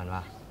แถวกันว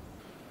ะ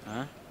ฮะ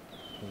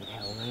หนีแถ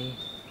วไง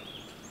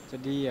จะ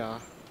ดีเหรอ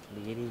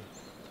ดีดิ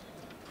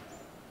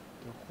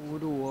เดี๋ยวครู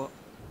ดู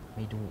ไ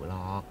ม่ดุหร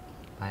อก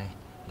ไป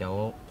เดี๋ยว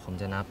ผม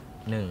จะนับ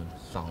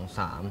 1 2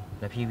 3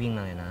 แล้วพี่วิ่งม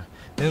าเลยนะ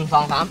 1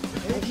 2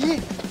 3พี่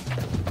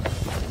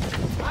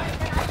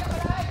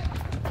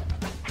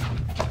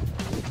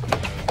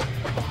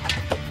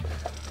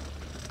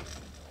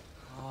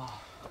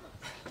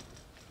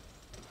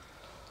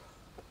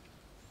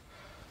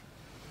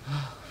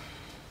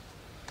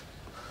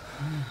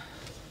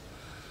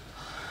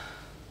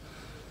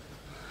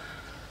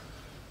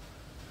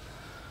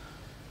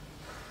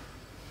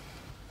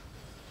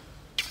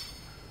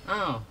อ้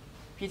าว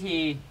พี่ที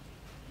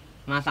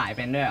มาสายเ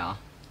ป็นด้วยเหรอ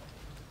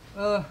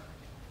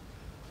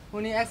วั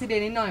นนี้อุบิเห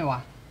ตุนิดหน่อยวะ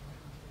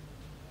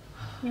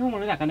นี่พวกมึง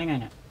รู้จักกันได้ไง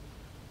เนี่ย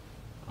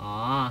อ๋อ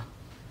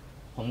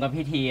ผมกับ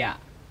พี่ทีอ่ะ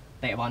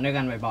เตะบอลด้วย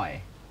กันบ่อย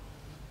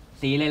ๆ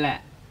ซีเลยแหละ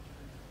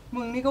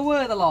มึงนี่ก็เวอ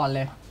ร์ตลอดเล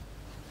ย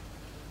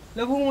แ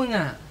ล้วพวกมึง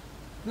อ่ะ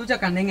รู้จัก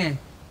กันได้ไง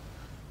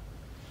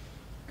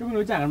ก็เพิ่ง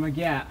รู้จักกันเมื่อ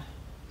กี้อะ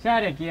ใช่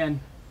เด็กเกียน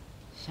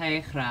ใช่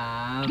ครั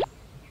บ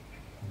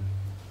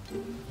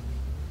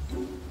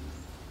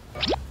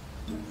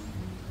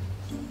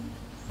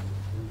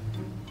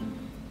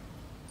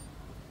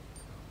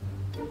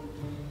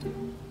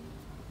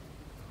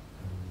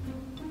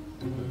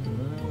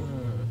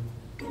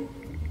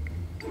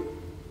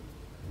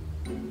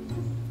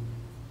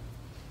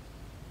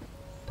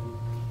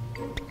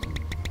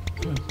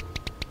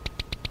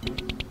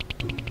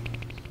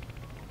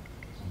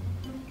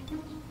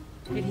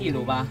พี่ที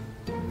รู้ปะ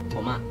ผ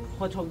มอ่ะโค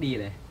ตรโชคดี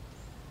เลย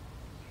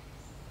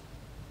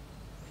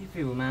พี่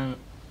ฟิลมั่ง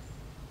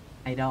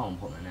ไอดอลของ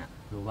ผมน่ะ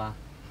รู้ปะ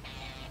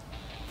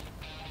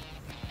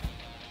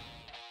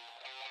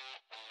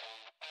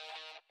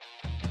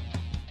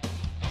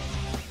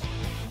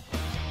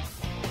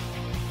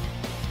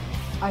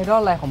ไอดอ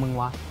ลอะไรของมึง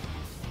วะ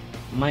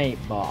ไม่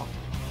บอก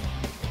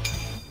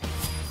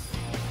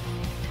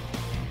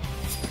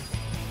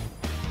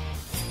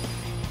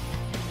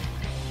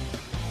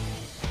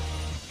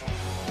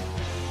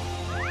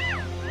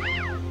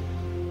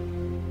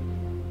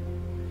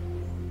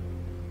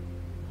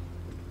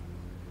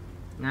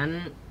งั้น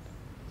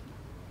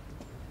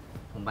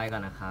ผมไปก่อ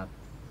นนะครับ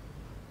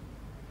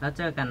แล้วเ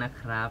จอกันนะ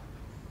ครับ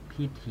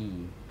พี่ที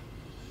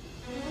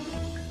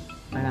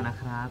ไปกันนะ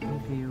ครับ พี่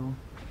ฟิล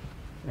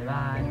บ๊ายบ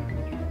าย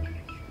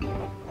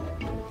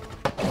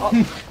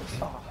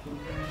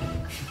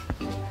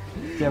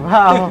เจ็บเป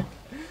ล่า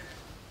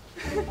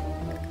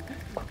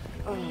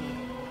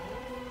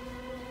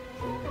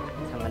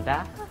ธรรมดา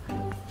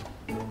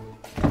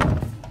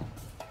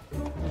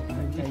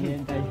ใจเย็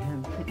นใจเย็น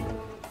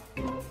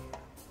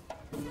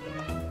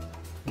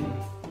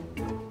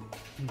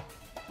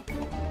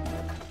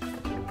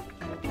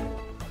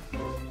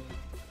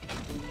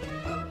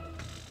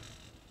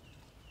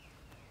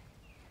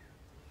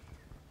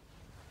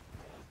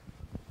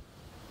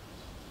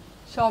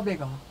ชอบเด็ก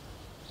เหรอ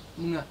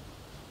มึงอ่ะ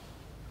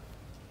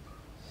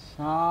ช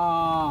อ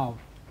บ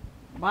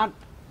บัด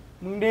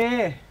มึงดี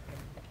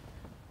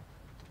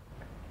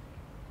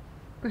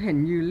ก็เห็น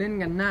ยืนเล่น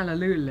กันหน้าละ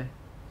ลื่นเลย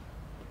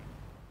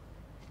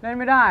เล่น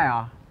ไม่ได้เหร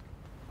อ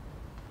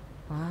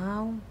เปล่า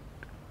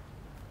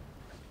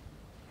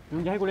มึ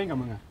งจะให้กูเล่นกับ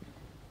มึงอ่ะ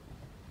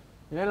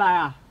จะเล่นอะไร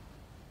อ่ะ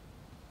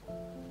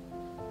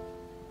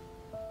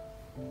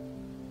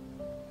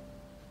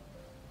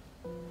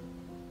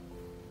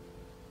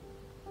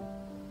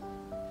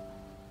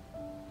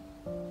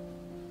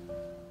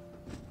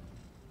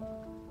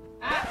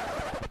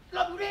หล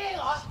บอยู่นี่เ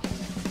หรอ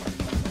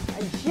ไ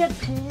อ้เชี่ย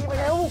ทีไป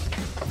แล้ว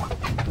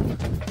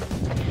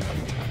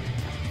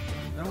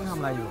แล้วมึงทำ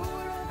อะไรอยู่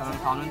กำลัง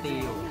ซ้อมดนตรี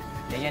อยู่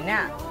เดี๋ยวเย็นเนี่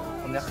ย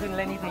ผมจะขึ้นเ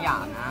ล่นที่สยา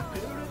มนะ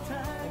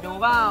ไปดู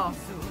เปล่า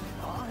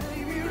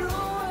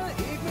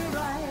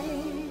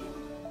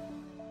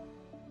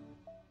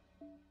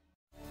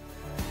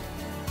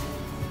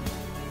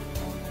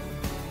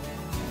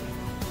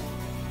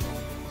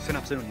ส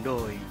นับสนุนโด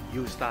ย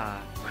U Star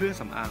เครื่อง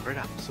สำอางระ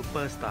ดับซูเป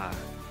อร์สตา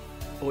ร์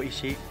โออิ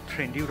ชิเทร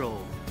นดี้โร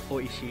โอ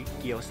อิชิ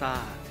เกียวซา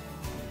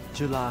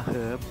จุฬาเ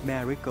ฮิร์บแม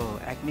ริโก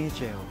แอคเนเ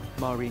จล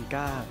มอริงก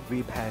ารี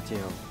แพร์เจ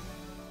ล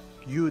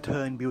ยูเทิ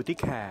ร์นบิวตี้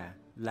แคร์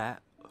และ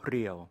เ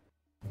รียว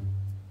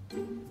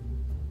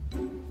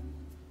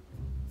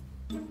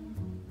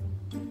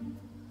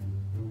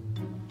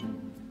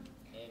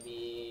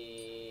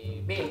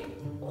บี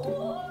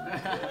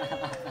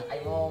ไอ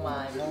โมมา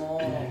ไอโม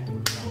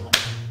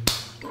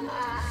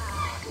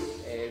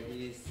A B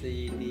C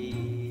D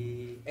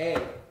A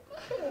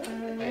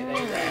ไม่ได้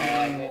แร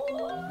ง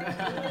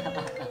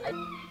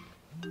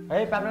เฮ้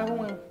ย แป๊บนึงพวก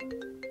มึง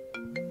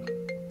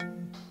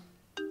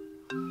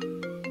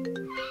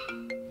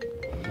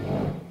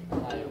อะ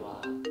ไรวะ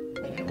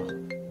ไปไหนวะ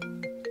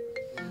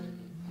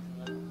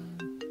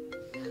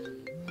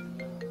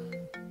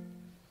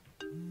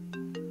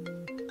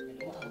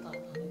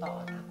ต่อ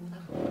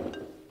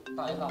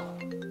ให้ต่อ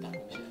จัดต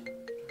รงนี้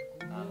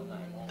ตามไหน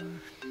มอง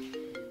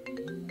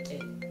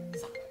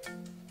สัก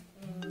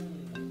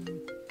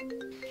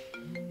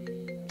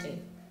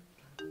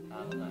ตา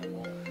มไหนม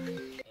อง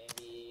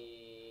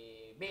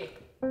B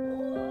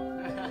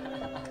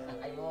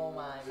ไอโง่ม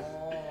าไอโง่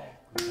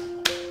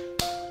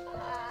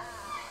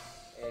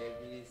A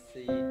B C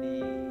D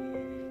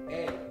A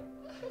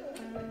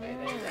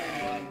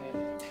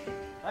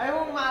เฮ้ย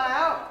มึงมาแล้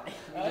ว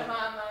ม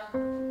า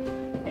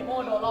ไอโม่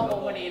โดนรอบวง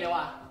พอดีเลย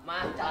ว่ะมา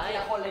จับทีล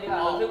ะคนเลยดีกว่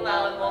าขึ้นมา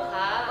มันโมค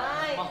ะ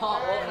โม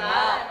คะ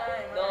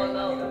โดน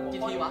กี่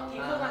ทีวะที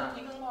ครึ่งที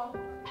ครึ่งพอ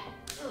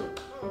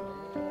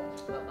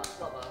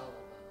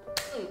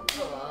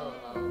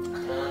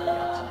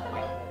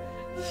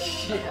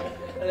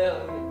เร็ว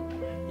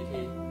กี่ที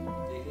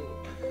ทีครึ่ง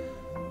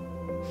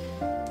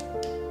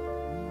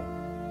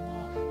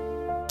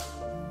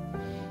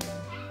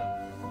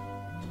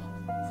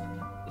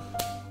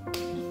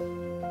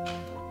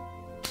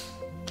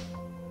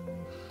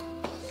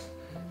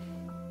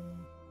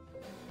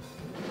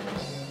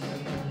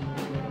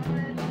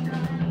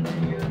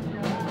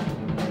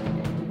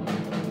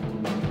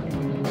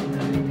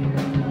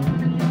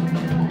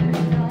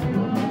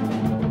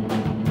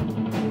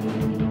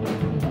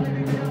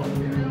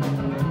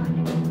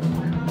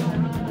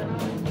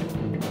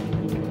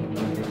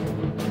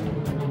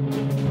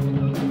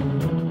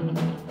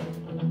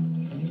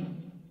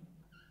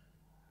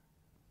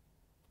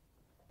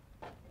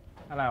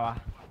อะไรวะ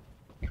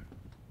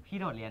พี่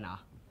โดดเรียนเหรอ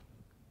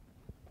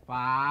เป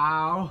ล่า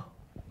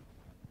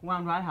กูมา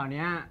ทำร้ายแถวเ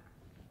นี้ย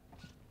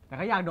แต่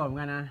ก็อยากโดดเหมือ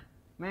นกันนะ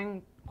แม่ง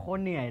โคต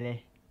รเหนื่อยเลย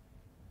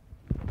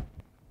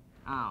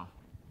อ้าว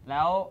แ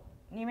ล้ว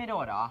นี่ไม่โด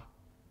ดเหรอ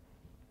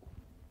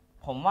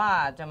ผมว่า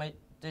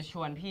จะช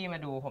วนพี่มา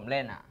ดูผมเ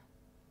ล่นอ่ะ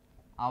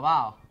เอาเปล่า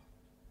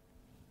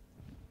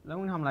แล้ว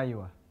มึงทำอะไรอ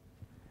ยู่อ่ะ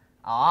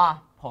อ๋อ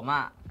ผมอ่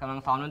ะกำลัง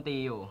ซ้อมดนตรี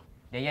อยู่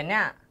เดี๋ยวเย็นเนี้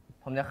ย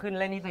ผมจะขึ้น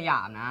เล่นที่สย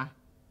ามนะ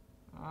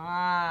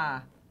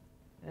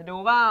จะดู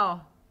เปล่า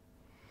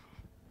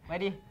ไป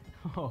ดิ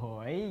โอ้โห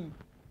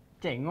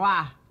เจ๋งว่ะ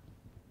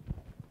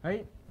เฮ้ย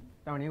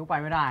แต่วันนี้กูไป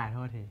ไม่ได้โท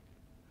ษที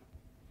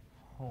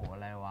โห อะ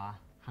ไรวะ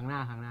ครั้งหน้า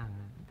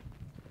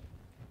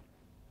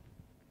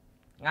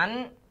งั้น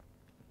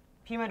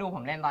พี่มาดูผ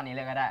มเล่นตอนนี้เ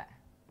ลยก็ได้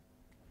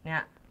เนี่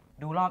ย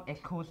ดูรอบ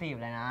Exclusive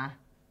เลยนะ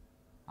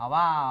เอาเป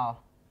ล่า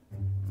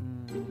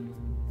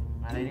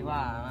อะไรดีกว่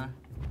ามา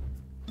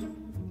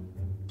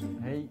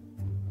เฮ้ย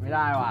ไม่ไ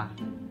ด้ว่ะ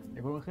เดี๋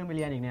ยวกูต้องขึ้นไปเ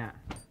รียนอีกเนี่ย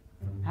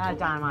ถ้าอา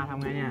จารย์มาท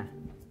ำไงเนี่ย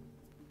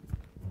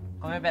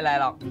ก็ไม่เป็นไร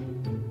หรอก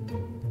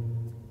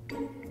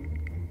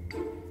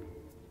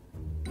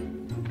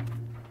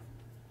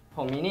ผ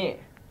มมีนี่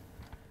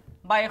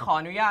ใบขอ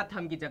อนุญาตท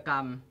ำกิจกร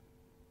รม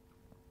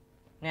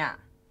เนี่ย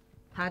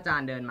ถ้าอาจาร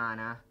ย์เดินมา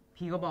นะ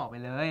พี่ก็บอกไป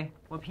เลย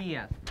ว่าพี่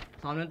อ่ะ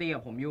ซ้อมดนตรีกั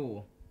บผมอยู่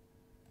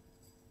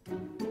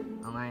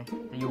เอาไง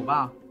จะอยู่เปล่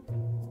า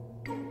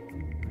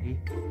ดูดิ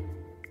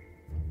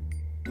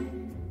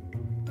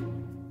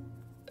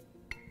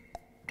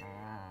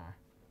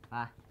ไป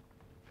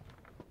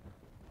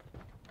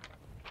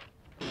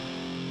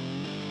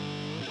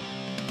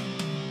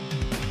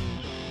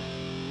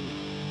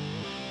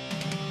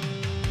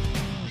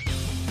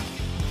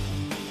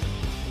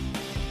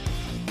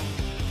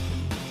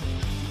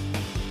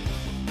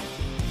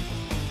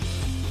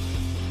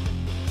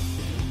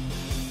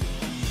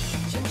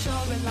ฉันชอ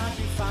บเวลา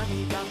ที่ฟ้ามี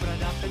ดาวประ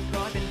ดับเป็น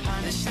ร้อยเป็นพัน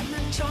แต่ฉัน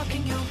นั้นชอบแค่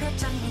เงาพระ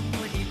จันทร์มันตั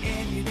วดีเอ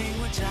งอยู่ใน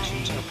หัวใจฉั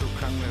นชอบทุก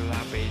ครั้งเวลา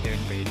ไปเดิน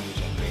ไปดู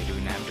ทะเลดู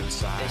น้ำดู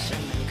ทรายแต่ฉั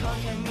นนั้นขอ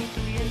แค่มี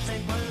ตู้เย็นใส่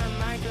ผลไ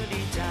ม้ก็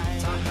ดีใจ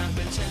ถ้าหากเ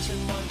ป็นฉัน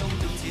มองต้อง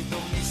ดูที่ตร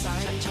งนิสัย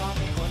ฉันชอบใ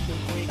ห้คนดู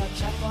คุยกับ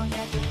ฉันว่าแ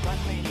ค่ทุกวัน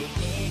ไม่ได้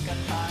มีกัน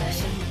ไปแต่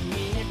ฉันมัน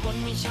มีเหตุผล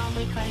ไม่ชอบใ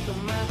ห้ใครก็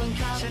มาบัง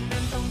คับฉัน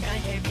นั้นต้องการ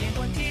แค่เพียงค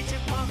นที่จะ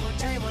พอเข้า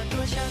ใจว่าตั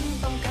วฉัน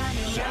ต้องการ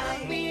อะไรอยาก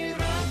มี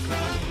รัก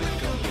มัน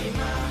ก็ไม่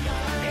มา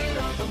ให้เร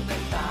าต้องเป็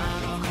นตา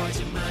รอคอยจ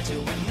ะมาจะ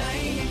วันไหน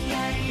ยังไง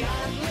อยา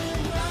กลืม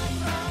รัก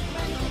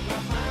มันก็กลั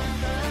บมา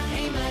ใ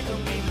ห้มาก็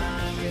ไม่มา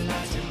เวลา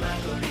จะมา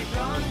ก็รีบ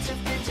ร้อนจะ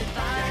เป็นจะต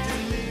ายอยากจะ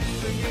ลืม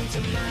ก็ยังจ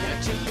ะมาอยาก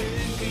จะลื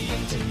มก็ยั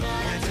งจะมา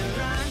อยากจะ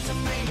รักท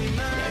ำไมไม่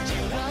มาอยากจะ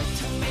รัก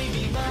ทำไมไ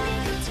ม่มา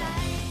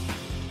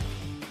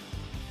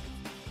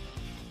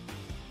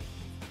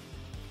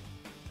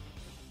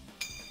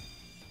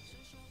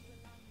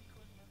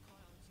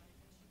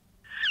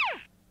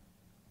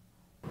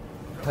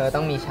เธอต้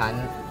องมีฉัน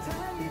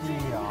ดี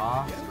เหรอ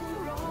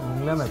มึง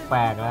เริ่มแป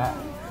ลกๆแล้ว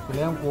กูเ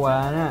ริ่มกลัว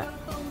แล้วเนี่ย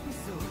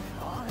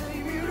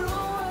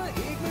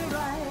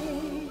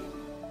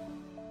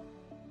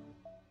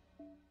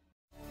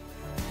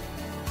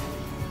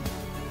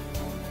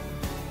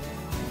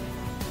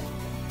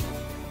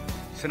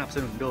สนับส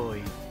นุนโดย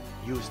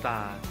U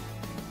Star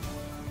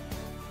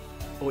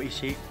โออิ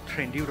ชิเทร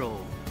นดี้โร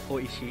โอ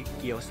อิชิ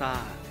เกียวซา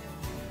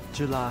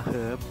จุฬาเ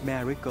ฮิร์บแม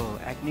ริโก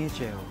แอคเนเจ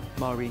ล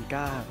มอริงก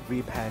ารี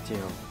แพร์เจ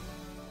ล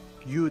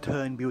ยูเทิ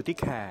ร์นบิวตี้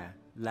แคร์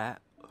และ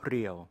เ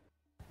รียว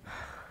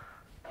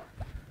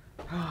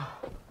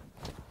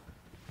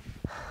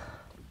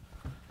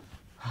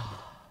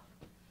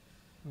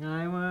ไง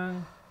มึง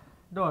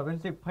โดดเป็น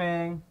10 เพล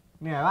ง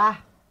เหนื่อยปะ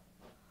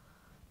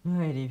เห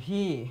นื่อยดิ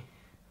พี่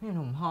ไม่เห็น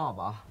ผมหอบเ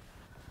หรอ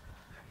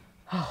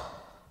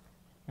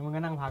งั้นมึงก็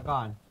นั่งพักก่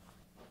อน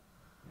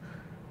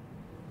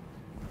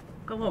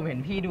ก็ผมเห็น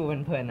พี่ดูเ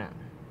พลินๆอ่ะ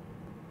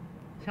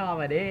ชอบ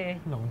อ่ะดิ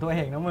หลงตัวเอ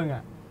งนะมึงอ่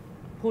ะ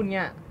พูดเ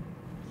งี้ย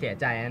เสีย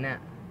ใจนะเนี่ย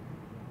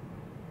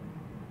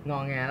งอ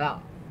แงแล้ว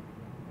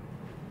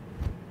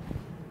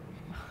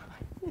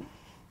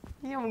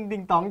นี่มึงดิ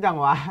งต้องจัง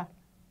วะ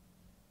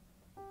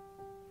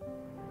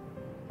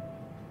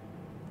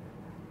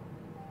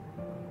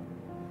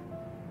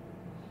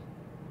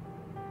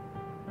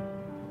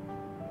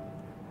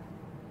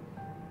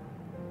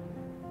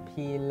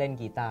พี่เล่น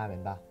กีตาร์เป็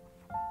นปะ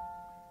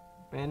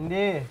เป็น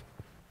ดิ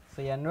เ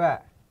ซียนด้วย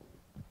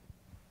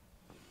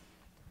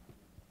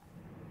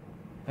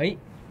เฮ้ย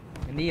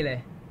เป็นดีเลย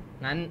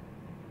งั้น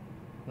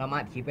เรามา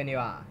อัดคลิปกันดี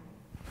กว่า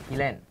พี่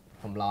เล่น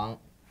ผมร้อง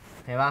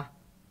เห็นปะ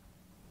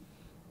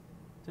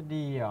จะ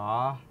ดีเหรอ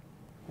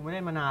กูไม่ไ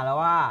ด้มานานแล้ว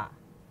ว่า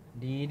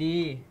ดีดี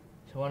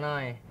โชว์หน่อ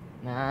ย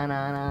นะน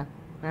ะนะ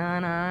นะ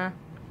นะ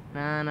น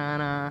ะนะ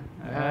นะ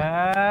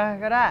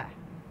ก็ได้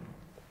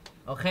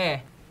โอเค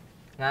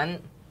งั้น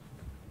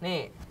นี่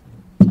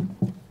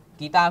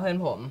กีตาร์เพื่อน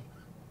ผม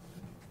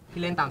พี่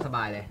เล่นตามสบ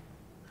ายเลย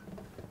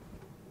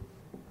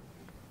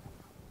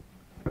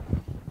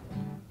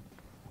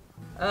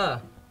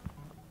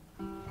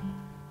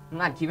มึง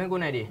อัดคลิปให้กู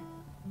หน่อยดิ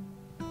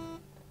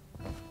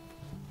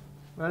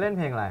เราเล่นเ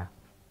พลงอะไรอ่ะ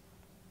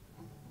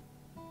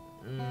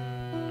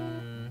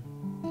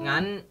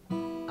งั้น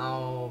เอา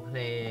เพล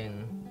ง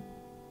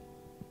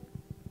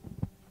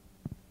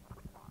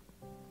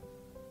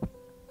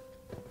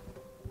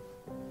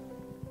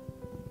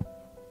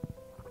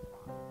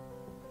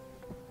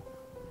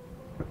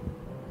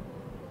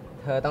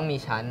เธอต้องมี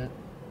ฉัน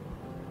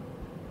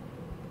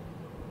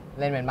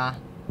เล่นเป็นปะ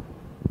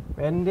เ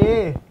ป็นดิ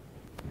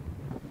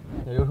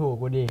อย่าดูถูก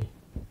กูดิ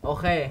โอ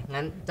เค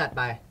งั้นจัดไ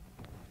ป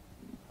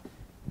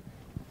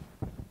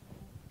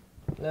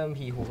เริ่ม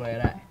พีฮุกเลย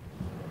แหละ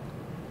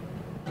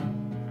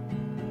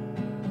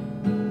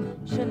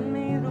ฉันไ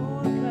ม่รู้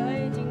ว่าใคร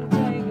จริงใจ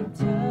กับเ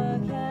ธอ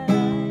แค่ไหน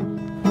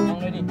ลอง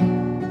เลยดิ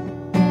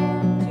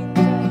จริงใจ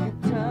กับ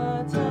เธอ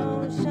เท่า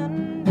ฉัน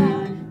ได้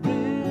หรื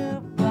อ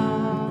เปล่า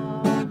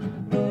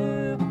หรื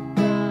อเป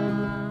ล่า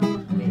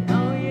ไม่เอ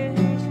าอย่าใ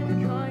ห้ฉัน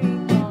คอยอีก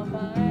ต่อไป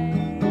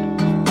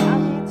อยาก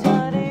ให้เธอ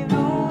ได้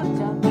รู้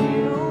จักได้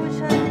รู้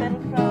ฉันเป็น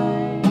ใคร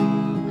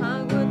หา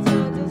กว่าเธอ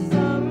จะ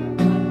สัม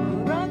ผัส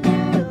ว่ารัก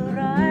คืออะไ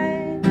ร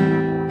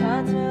พา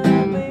เธอ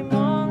ไปม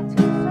อง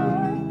ที่สว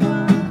ยกว่า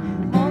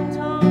มอง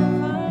ท้อง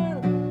ฟ้า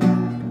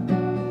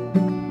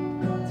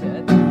เธอ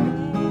ต้อง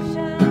มี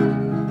ฉัน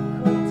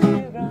คนที่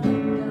รัก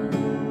กัน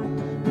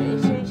ไม่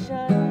ใช่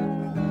ฉัน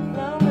แ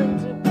ล้วมัน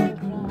จะเป็น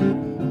ใคร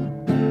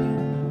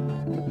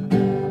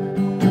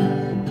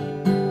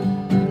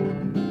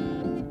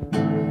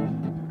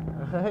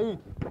เฮ้ย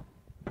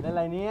เล่นอะไ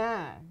รเนี่ย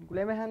กูเ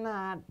ล่นไม่ถ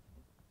นัด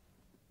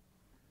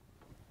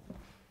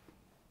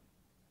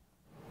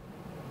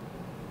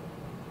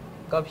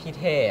ก็พี่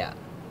เท่อะ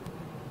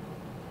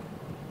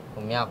ผ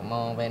มอยากม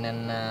องไปน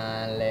า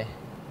นๆเลย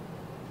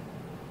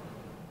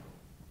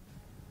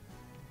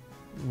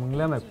มึงเ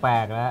ริ่มแปล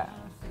กๆแล้ว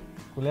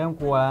กูเริ่ม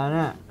กลัวแล้วเ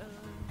นี่ย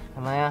ท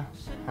ำไมอะ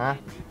ฮะ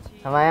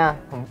ทำไมอะ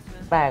ผม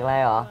แปลกอะไร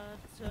เหรอ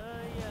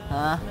ฮ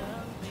ะ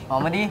บอก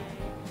มาดิ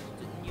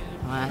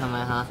ทำไม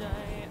ฮะ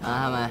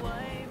ทำไม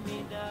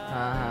ฮ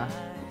ะ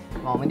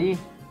บอกมาดิ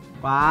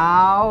เปล่า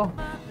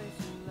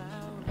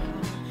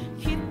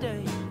คิดได้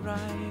อย่างไร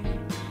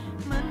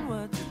มันว่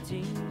าจะจ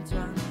ริง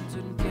จังจ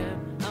นเก็บ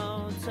เอา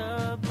เธอ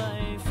ไป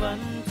ฝัน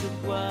ทุก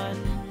วัน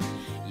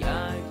อย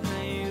ากใ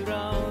ห้เร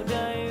าไ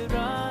ด้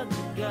รัก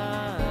กั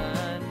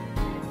น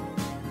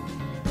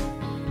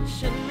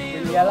ฉันไม่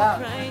รู้ว่า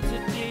ใครจะ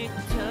ดี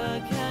เธอ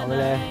แค่ไห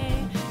น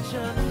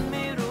ฉันไ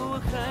ม่รู้ว่า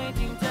ใคร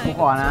จริงใจกับ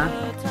เธ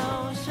อเท่า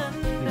ฉัน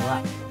ได้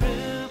หรื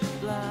อ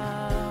เปล่า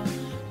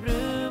ห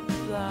รือ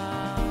เปล่า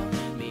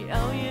ไม่เอ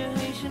าอย่าใ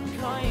ห้ฉันค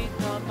อยอีก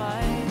ต่อไป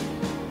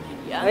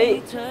อยากให้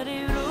เธอได้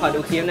รู้ ขอดู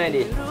คลิปหน่อย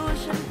ดิ รู้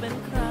ฉันเป็น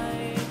ใคร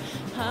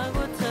หาก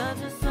ว่าเธอ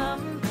จะสัม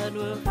ผัส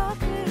ว่ารัก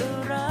คืออะ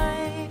ไร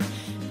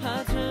พา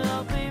เธอออ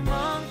กไปม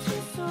องที่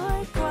สว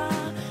ยกว่า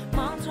ม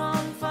องท้อ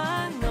งฟ้า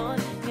ง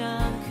ดงา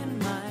มขึ้น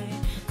ใหม่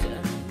จะ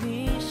มี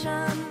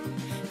ฉัน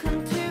คน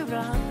ที่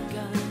รัก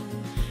กัน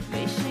ไ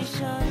ม่ใช่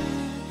ฉัน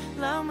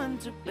แล้วมัน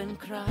จะเป็น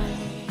ใคร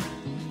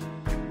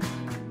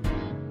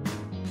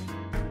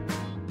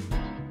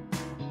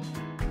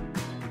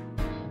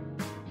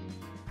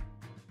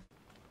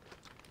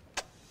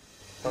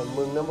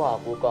มึงต้องบอก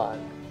กูก่อน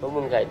ว่ามึ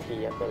งกับไอ้ที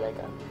อะเป็นอะไร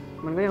กัน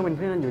มันก็ยังเป็นเ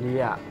พื่อนอยู่ดี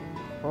อ่ะ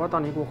เพราะว่าตอ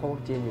นนี้กูคบกั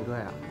บจีนอยู่ด้ว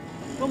ยอ่ะ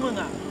ก็มึง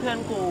อ่ะ เพื่อน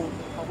กู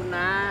ขอบคุณน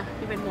ะ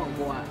ที่เป็นห่วง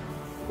กูอ่ะ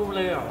กูเล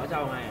ยเหรอว่าจะเ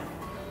อาไงอ่ะ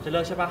จะเลิ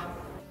กใช่ปะ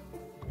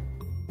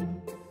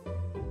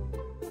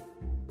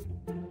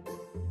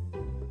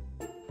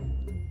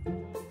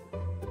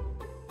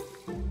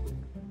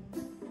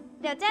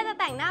เดี๋ยวเจ๊จะ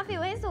แต่งหน้าฟิ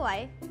วให้สวย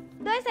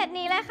ด้วยเซต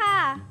นี้เลยค่ะ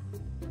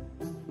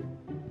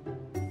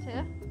ถื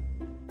อ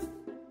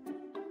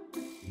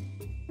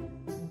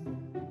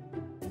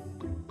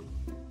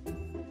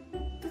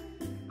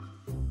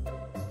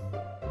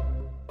เ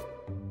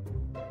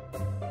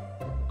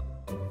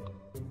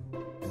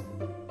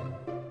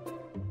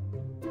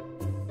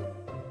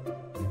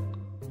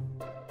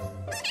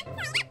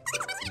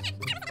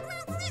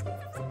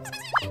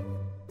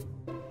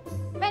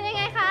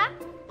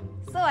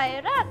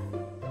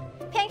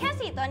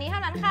นี้เท่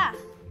านั้นค่ะ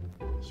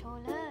โช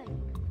ว์เลย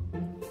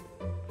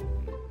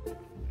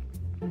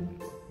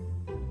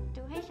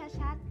ดูให้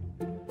ชัด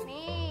ๆ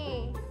นี่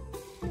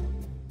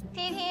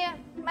ที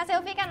มาเซล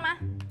ฟี่กันมา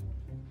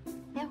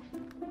เร็ว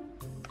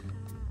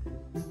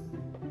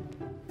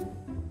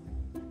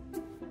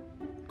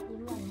ยิ้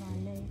มหวาน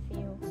ๆเลย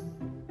ฟิล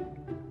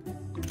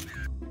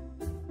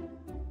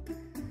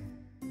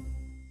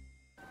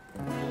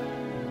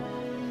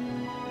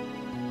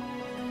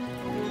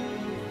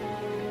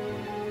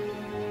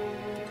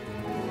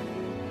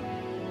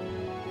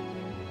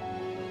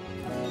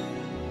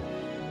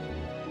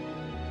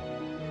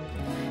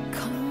ค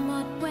งหม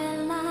ดเว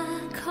ลา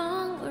ขอ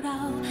งเรา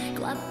ก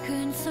ลับคื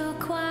นสู่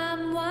ความ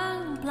ว่า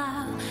งเปล่า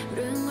เ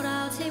รื่องรา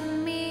วที่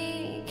มี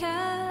แ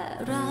ค่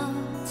เรา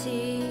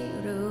ที่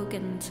รู้กั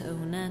นเท่า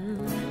นั้น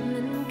มั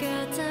นเกิ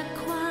ดจาก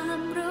ความ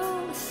รู้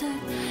สึก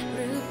ห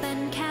รือเป็น